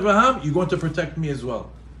protected Abraham, you're going to protect me as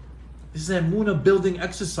well. This is a Emunah building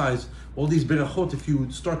exercise. All these berachot, if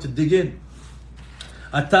you start to dig in.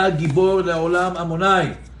 Ata Gibor Le'olam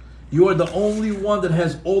Amonai. You are the only one that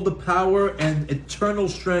has all the power and eternal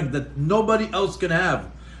strength that nobody else can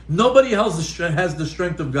have. Nobody else has the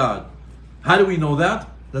strength of God. How do we know that?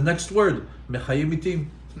 The next word, Mechayim Mitim.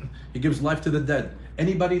 He gives life to the dead.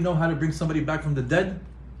 Anybody know how to bring somebody back from the dead?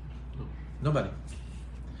 Nobody.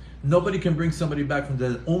 Nobody can bring somebody back from the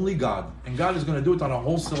dead. Only God. And God is going to do it on a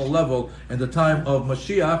wholesale level in the time of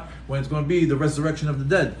Mashiach, when it's going to be the resurrection of the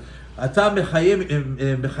dead. That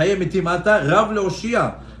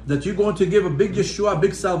you're going to give a big Yeshua,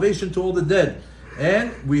 big salvation to all the dead.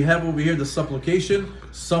 And we have over here the supplication,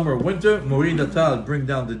 summer, winter, Morid Atal, bring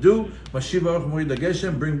down the dew, Mashiv Baruch Morid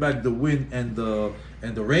Geshem, bring back the wind and the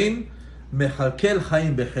rain. Mechalkel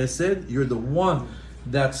Chaim Bechesed, you're the one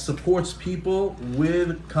that supports people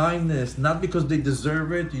with kindness, not because they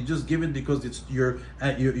deserve it. You just give it because it's your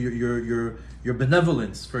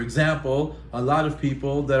benevolence. For example, a lot of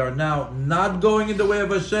people that are now not going in the way of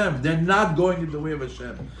Hashem. They're not going in the way of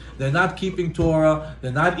Hashem. They're not keeping Torah.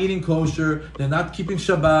 They're not eating kosher. They're not keeping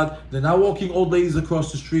Shabbat. They're not walking old ladies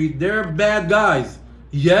across the street. They're bad guys.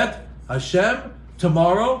 Yet Hashem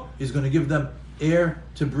tomorrow is going to give them air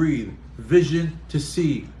to breathe, vision to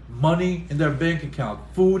see, money in their bank account,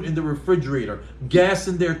 food in the refrigerator, gas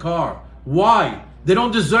in their car. Why? They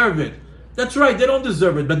don't deserve it. That's right, they don't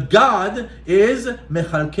deserve it. But God is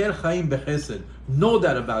mechalkel chaim bechesed. Know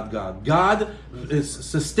that about God. God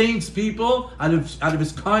sustains people out of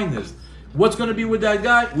His kindness. What's going to be with that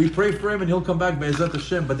guy? We pray for him and he'll come back be'ezat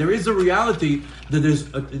Hashem. But there is a reality that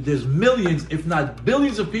there's millions, if not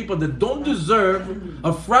billions of people that don't deserve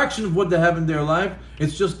a fraction of what they have in their life.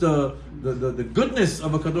 It's just the goodness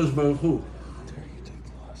of a Kadosh Baruch Hu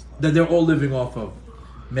that they're all living off of.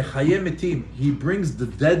 Mechayeh metim. He brings the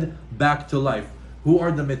dead back to life. Who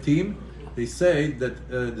are the metim? They say that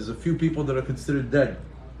there's a few people that are considered dead.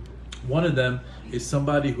 One of them is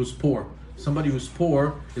somebody who's poor. Somebody who's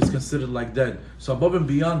poor is considered like dead. So above and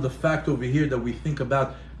beyond the fact over here that we think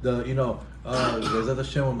about Be'ezat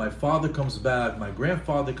Hashem, when my father comes back, my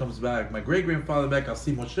grandfather comes back, my great-grandfather back, I'll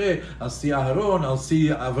see Moshe, I'll see Aharon, I'll see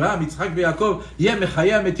Avraham, Yitzchak, Yaakov. Yeah,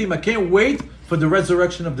 mechayeh metim. I can't wait for the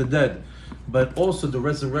resurrection of the dead. But also the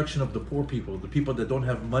resurrection of the poor people, the people that don't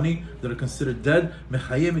have money, that are considered dead.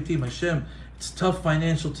 Mechayeh metim. Hashem, it's tough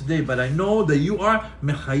financial today, but I know that you are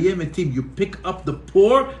mechayeh metim. You pick up the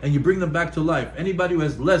poor and you bring them back to life. Anybody who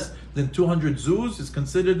has less than 200 zuz is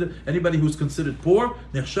considered, anybody who's considered poor,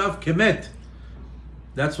 nechshav kemet.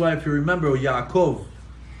 That's why, if you remember, Yaakov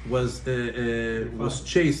was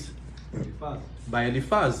chased by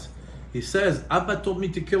Eliphaz. He says, Abba told me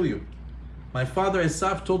to kill you. My father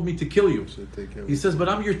Esav told me to kill you. He says, but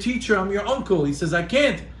I'm your teacher, I'm your uncle. He says, I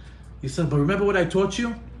can't. He says, but remember what I taught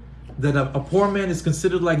you? That a poor man is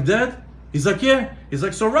considered like dead? He's like, yeah. He's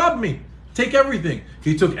like, so rob me. Take everything.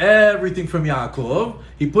 He took everything from Yaakov.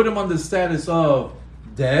 He put him on the status of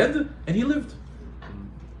dead, and he lived.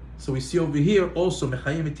 So we see over here also,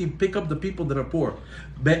 mechayeh metim, pick up the people that are poor.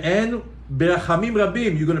 Be'en berachamim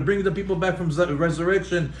rabim, you're going to bring the people back from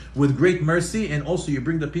resurrection with great mercy, and also you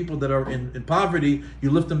bring the people that are in poverty,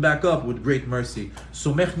 you lift them back up with great mercy.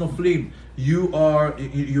 Somech noflim, you are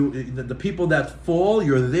the people that fall.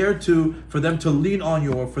 You're there for them to lean on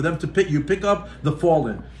you, or for them to pick up the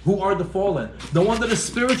fallen. Who are the fallen? The ones that are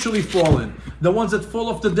spiritually fallen, the ones that fall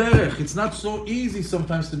off the derech. It's not so easy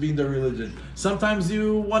sometimes to be in their religion. Sometimes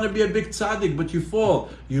you want to be a big tzaddik, but you fall.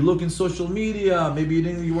 You look in social media. Maybe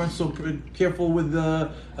you weren't so careful with the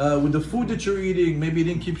food that you're eating. Maybe you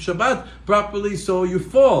didn't keep Shabbat properly, so you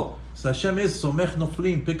fall. So Hashem is somech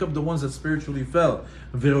noflim, pick up the ones that spiritually fell.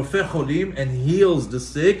 V'rofeh cholim, and heals the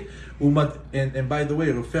sick. And by the way,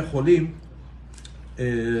 rofeh cholim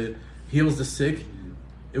heals the sick.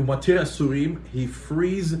 Umatir asurim, he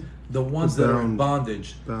frees the ones that are in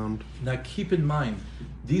bondage. Bound. Now keep in mind,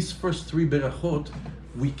 these first three berachot,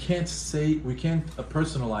 we can't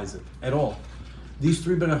personalize it at all. These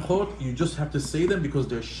three berachot, you just have to say them because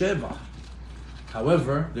they're sheva.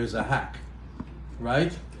 However, there's a hack,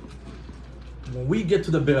 right? When we get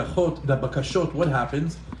to the berachot, the bakashot, what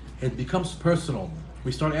happens? It becomes personal.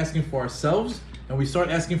 We start asking for ourselves, and we start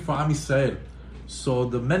asking for Am Yisrael. So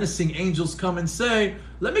the menacing angels come and say,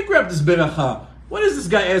 let me grab this beracha. What is this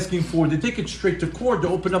guy asking for? They take it straight to court. They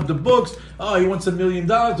open up the books. Oh, he wants $1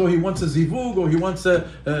 million, or he wants a zivug, or he wants a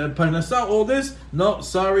parnasa, all this. No,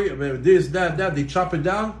 sorry, this, that. They chop it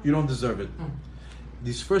down. You don't deserve it.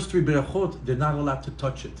 These first three berachot, they're not allowed to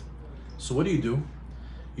touch it. So what do?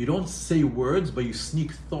 You don't say words, but you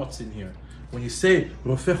sneak thoughts in here. When you say,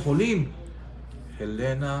 Rofeh cholim,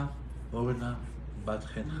 Helena, Orna, Bat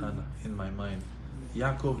Chen Chana, in my mind.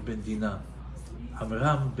 Yaakov ben Dinah,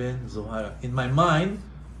 Amram ben Zohara. In my mind,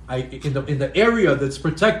 in the area that's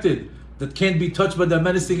protected, that can't be touched by the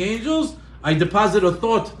menacing angels, I deposit a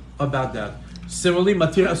thought about that. Similarly,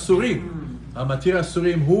 Matir Asurim. Matir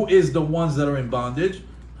Asurim, who is the ones that are in bondage?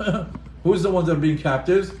 Who's the ones that are being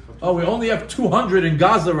captives? Oh, we only have 200 in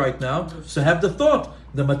Gaza right now, so have the thought.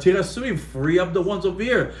 The Matir Asurim, free up the ones over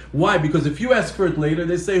here. Why? Because if you ask for it later,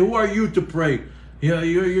 they say, who are you to pray?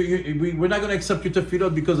 We're not going to accept your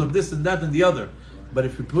tefillot because of this and that and the other. But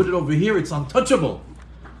if you put it over here, it's untouchable.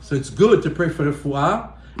 So it's good to pray for the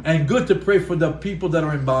refuah, and good to pray for the people that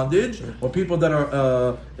are in bondage, or people that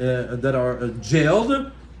are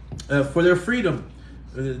jailed for their freedom.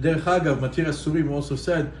 Derech Hagav, Matir Asurim also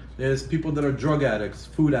said there's people that are drug addicts,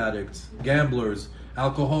 food addicts, gamblers,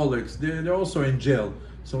 alcoholics, they're also in jail.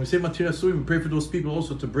 So when we say Matir Asuri, we pray for those people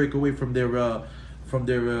also to break away from their Habits.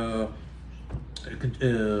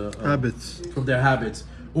 From their habits.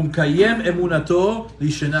 Umkayem emunato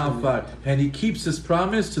lishena afar, and he keeps his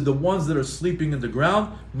promise to the ones that are sleeping in the ground,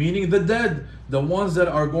 meaning the dead, the ones that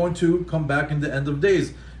are going to come back in the end of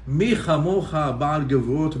days. Mi chamocha ba'al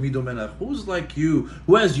gevurot midomenach. Who's like you?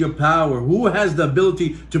 Who has your power? Who has the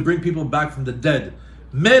ability to bring people back from the dead?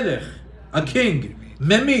 Melech, a king,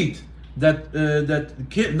 memit, that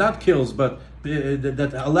not kills, but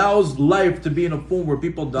that allows life to be in a form where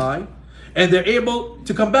people die, and they're able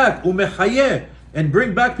to come back. Umechayeh, and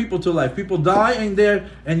bring back people to life. People die and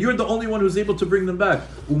you're the only one who's able to bring them back.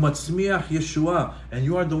 Umatzmiach Yeshua, and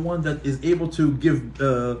you are the one that is able to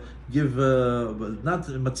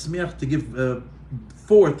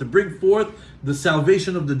bring forth the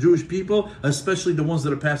salvation of the Jewish people, especially the ones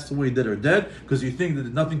that are passed away, that are dead, because you think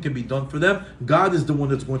that nothing can be done for them. God is the one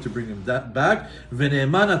that's going to bring them back.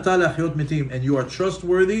 And you are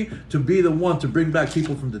trustworthy to be the one to bring back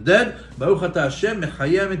people from the dead.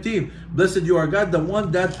 Blessed you are God, the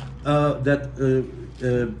one that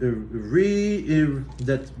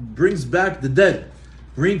brings back the dead.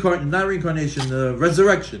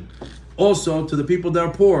 Resurrection. Also, to the people that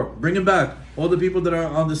are poor, bring them back. All the people that are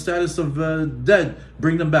on the status of dead,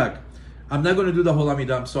 bring them back. I'm not going to do the whole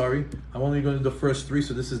Amidah, I'm sorry. I'm only going to do the first three,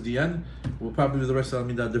 so this is the end. We'll probably do the rest of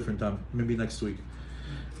Amidah a different time, maybe next week.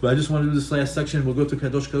 But I just want to do this last section. We'll go to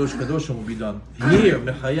Kadosh, Kadosh, Kadosh, and we'll be done. Here,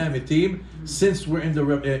 Mechayah Mitim, since we're in the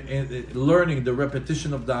learning the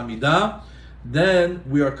repetition of the Amidah, then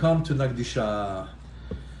we are come to Nagdishah.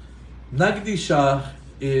 Nagdishah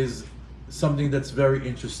is something that's very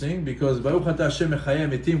interesting, because Baruch Atah Hashem Mechayeh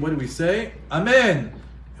Mitim, what do we say? Amen.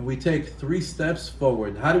 And we take 3 steps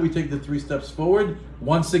forward. How do we take the 3 steps forward?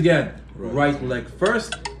 Once again, right leg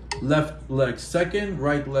first, left leg second,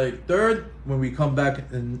 right leg third. When we come back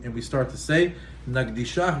and we start to say,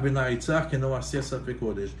 Nagdishach v'na'itzach keno asiyah safek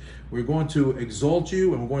kodesh. We're going to exalt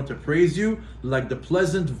you and we're going to praise you like the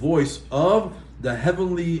pleasant voice of the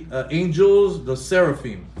heavenly angels, the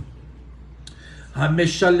seraphim.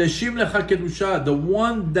 The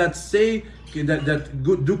one that say that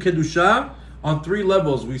do kedusha on 3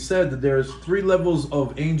 levels. We said that there's 3 levels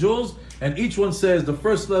of angels, and each one says the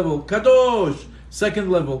first level kadosh,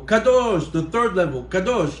 second level kadosh, the third level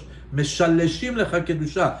kadosh. Meshalleshim lecha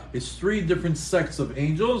kedusha. It's 3 different sects of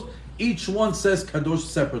angels. Each one says kadosh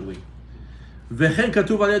separately.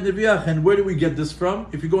 And where do we get this from?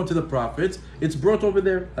 If you go into the prophets, it's brought over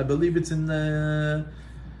there. I believe it's in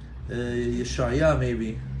Yeshaya,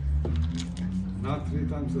 maybe. Not 3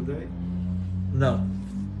 times a day? No.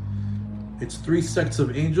 It's 3 sects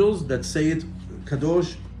of angels that say it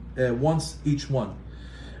kadosh once each one.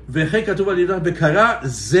 So here's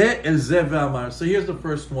the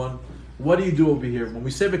first one. What do you do over here? When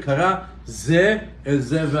we say Bekara, Ze El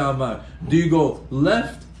Ze Ve'amar, do you go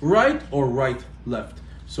left, right, or right, left?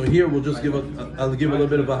 So here we'll just I'll give a little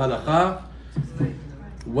bit of a halacha.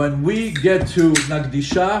 When we get to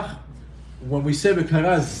Nagdishah, when we say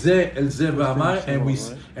Bekara, Ze El Ze Ve'amar,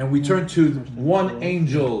 and we turn to one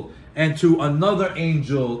angel and to another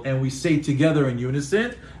angel, and we say together in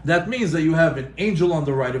unison, that means that you have an angel on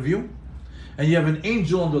the right of you, and you have an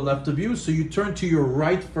angel on the left of you, so you turn to your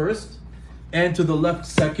right first, and to the left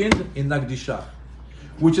second in Nagdishah,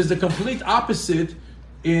 which is the complete opposite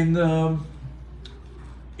in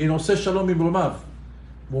Oseh Shalom Imromav.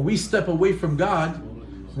 When we step away from God,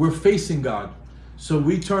 we're facing God. So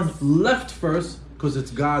we turn left first, because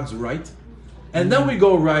it's God's right, and then we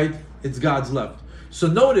go right, it's God's left. So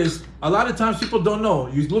notice, a lot of times people don't know.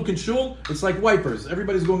 You look in shul, it's like wipers.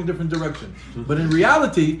 Everybody's going in different directions. But in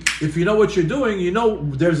reality, if you know what you're doing, you know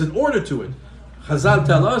there's an order to it. Chazal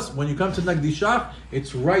tell us, when you come to Nagdishah,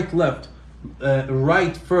 it's right, left.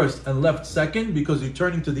 Right first and left second, because you're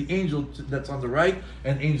turning to the angel that's on the right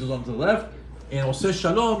and angels on the left. In Oseh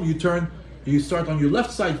Shalom, you start on your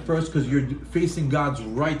left side first, because you're facing God's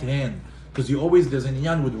right hand. Because there's an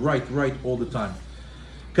inyan with right all the time.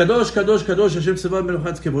 Kadosh, Kadosh, Kadosh, Hashem Tzevaot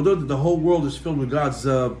Meluchatz Kevodot. The whole world is filled with God's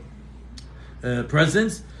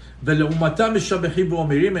presence. And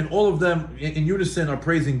all of them in unison are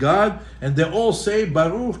praising God, and they all say,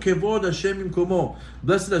 Baruch Kevod Hashem Imkomo.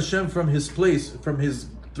 Blessed Hashem from His place, from His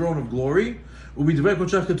throne of glory. And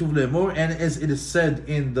as it is said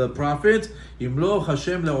in the prophets,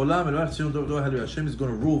 Hashem is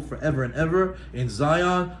going to rule forever and ever in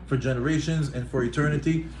Zion for generations and for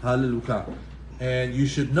eternity. Hallelujah. And you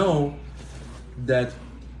should know that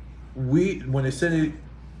when they said it,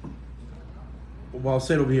 well, I'll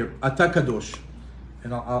say it over here, Ata Kadosh,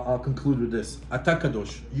 and I'll conclude with this. Ata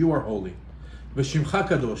Kadosh, you are holy. V'shimcha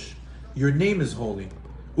kadosh. Your name is holy.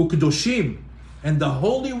 U'kedoshim. And the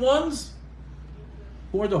holy ones.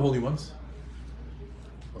 Who are the holy ones?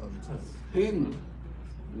 Him,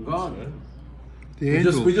 God. The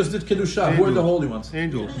angels. We just did Kedusha. Who are the holy ones?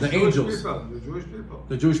 Angels. The angels. People, the Jewish people.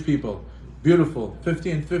 The Jewish people. Beautiful.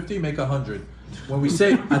 50 and 50 make 100. When we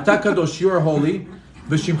say Ata Kadosh, you are holy.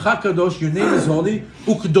 V'shimcha Kadosh, your name is holy.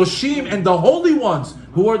 U'kedoshim, and the holy ones.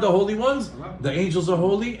 Who are the holy ones? The angels are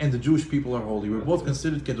holy and the Jewish people are holy. We're both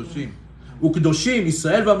considered Kedoshim. U'kedoshim,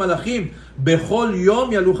 Yisrael v'malachim, bechol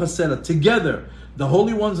yom yalu chasela. Together, the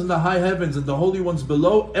holy ones in the high heavens and the holy ones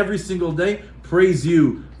below, every single day, praise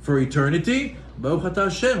you for eternity. Baruch atah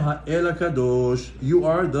Hashem ha'el HaKadosh. You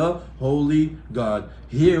are the holy God.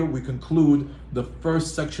 Here we conclude the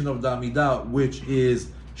first section of the Amidah, which is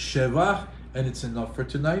Shevach, and it's enough for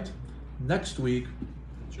tonight. Next week,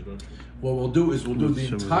 what we'll do is we'll do the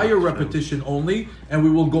entire repetition only, and we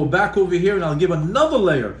will go back over here, and I'll give another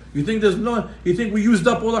layer. You think we used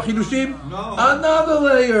up all the chidushim? No. Another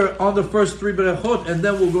layer on the first 3 berachot, and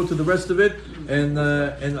then we'll go to the rest of it. And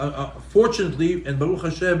fortunately, and Baruch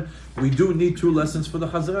Hashem, we do need 2 lessons for the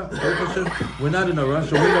Chazara. Baruch Hashem, we're not in a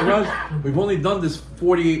rush. Are we in a rush? We've only done this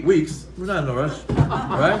 48 weeks. We're not in a rush,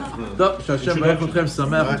 right? Hashem, Baruch Hashem,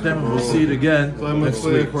 Sameach Hashem, and we'll see it again next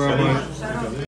week.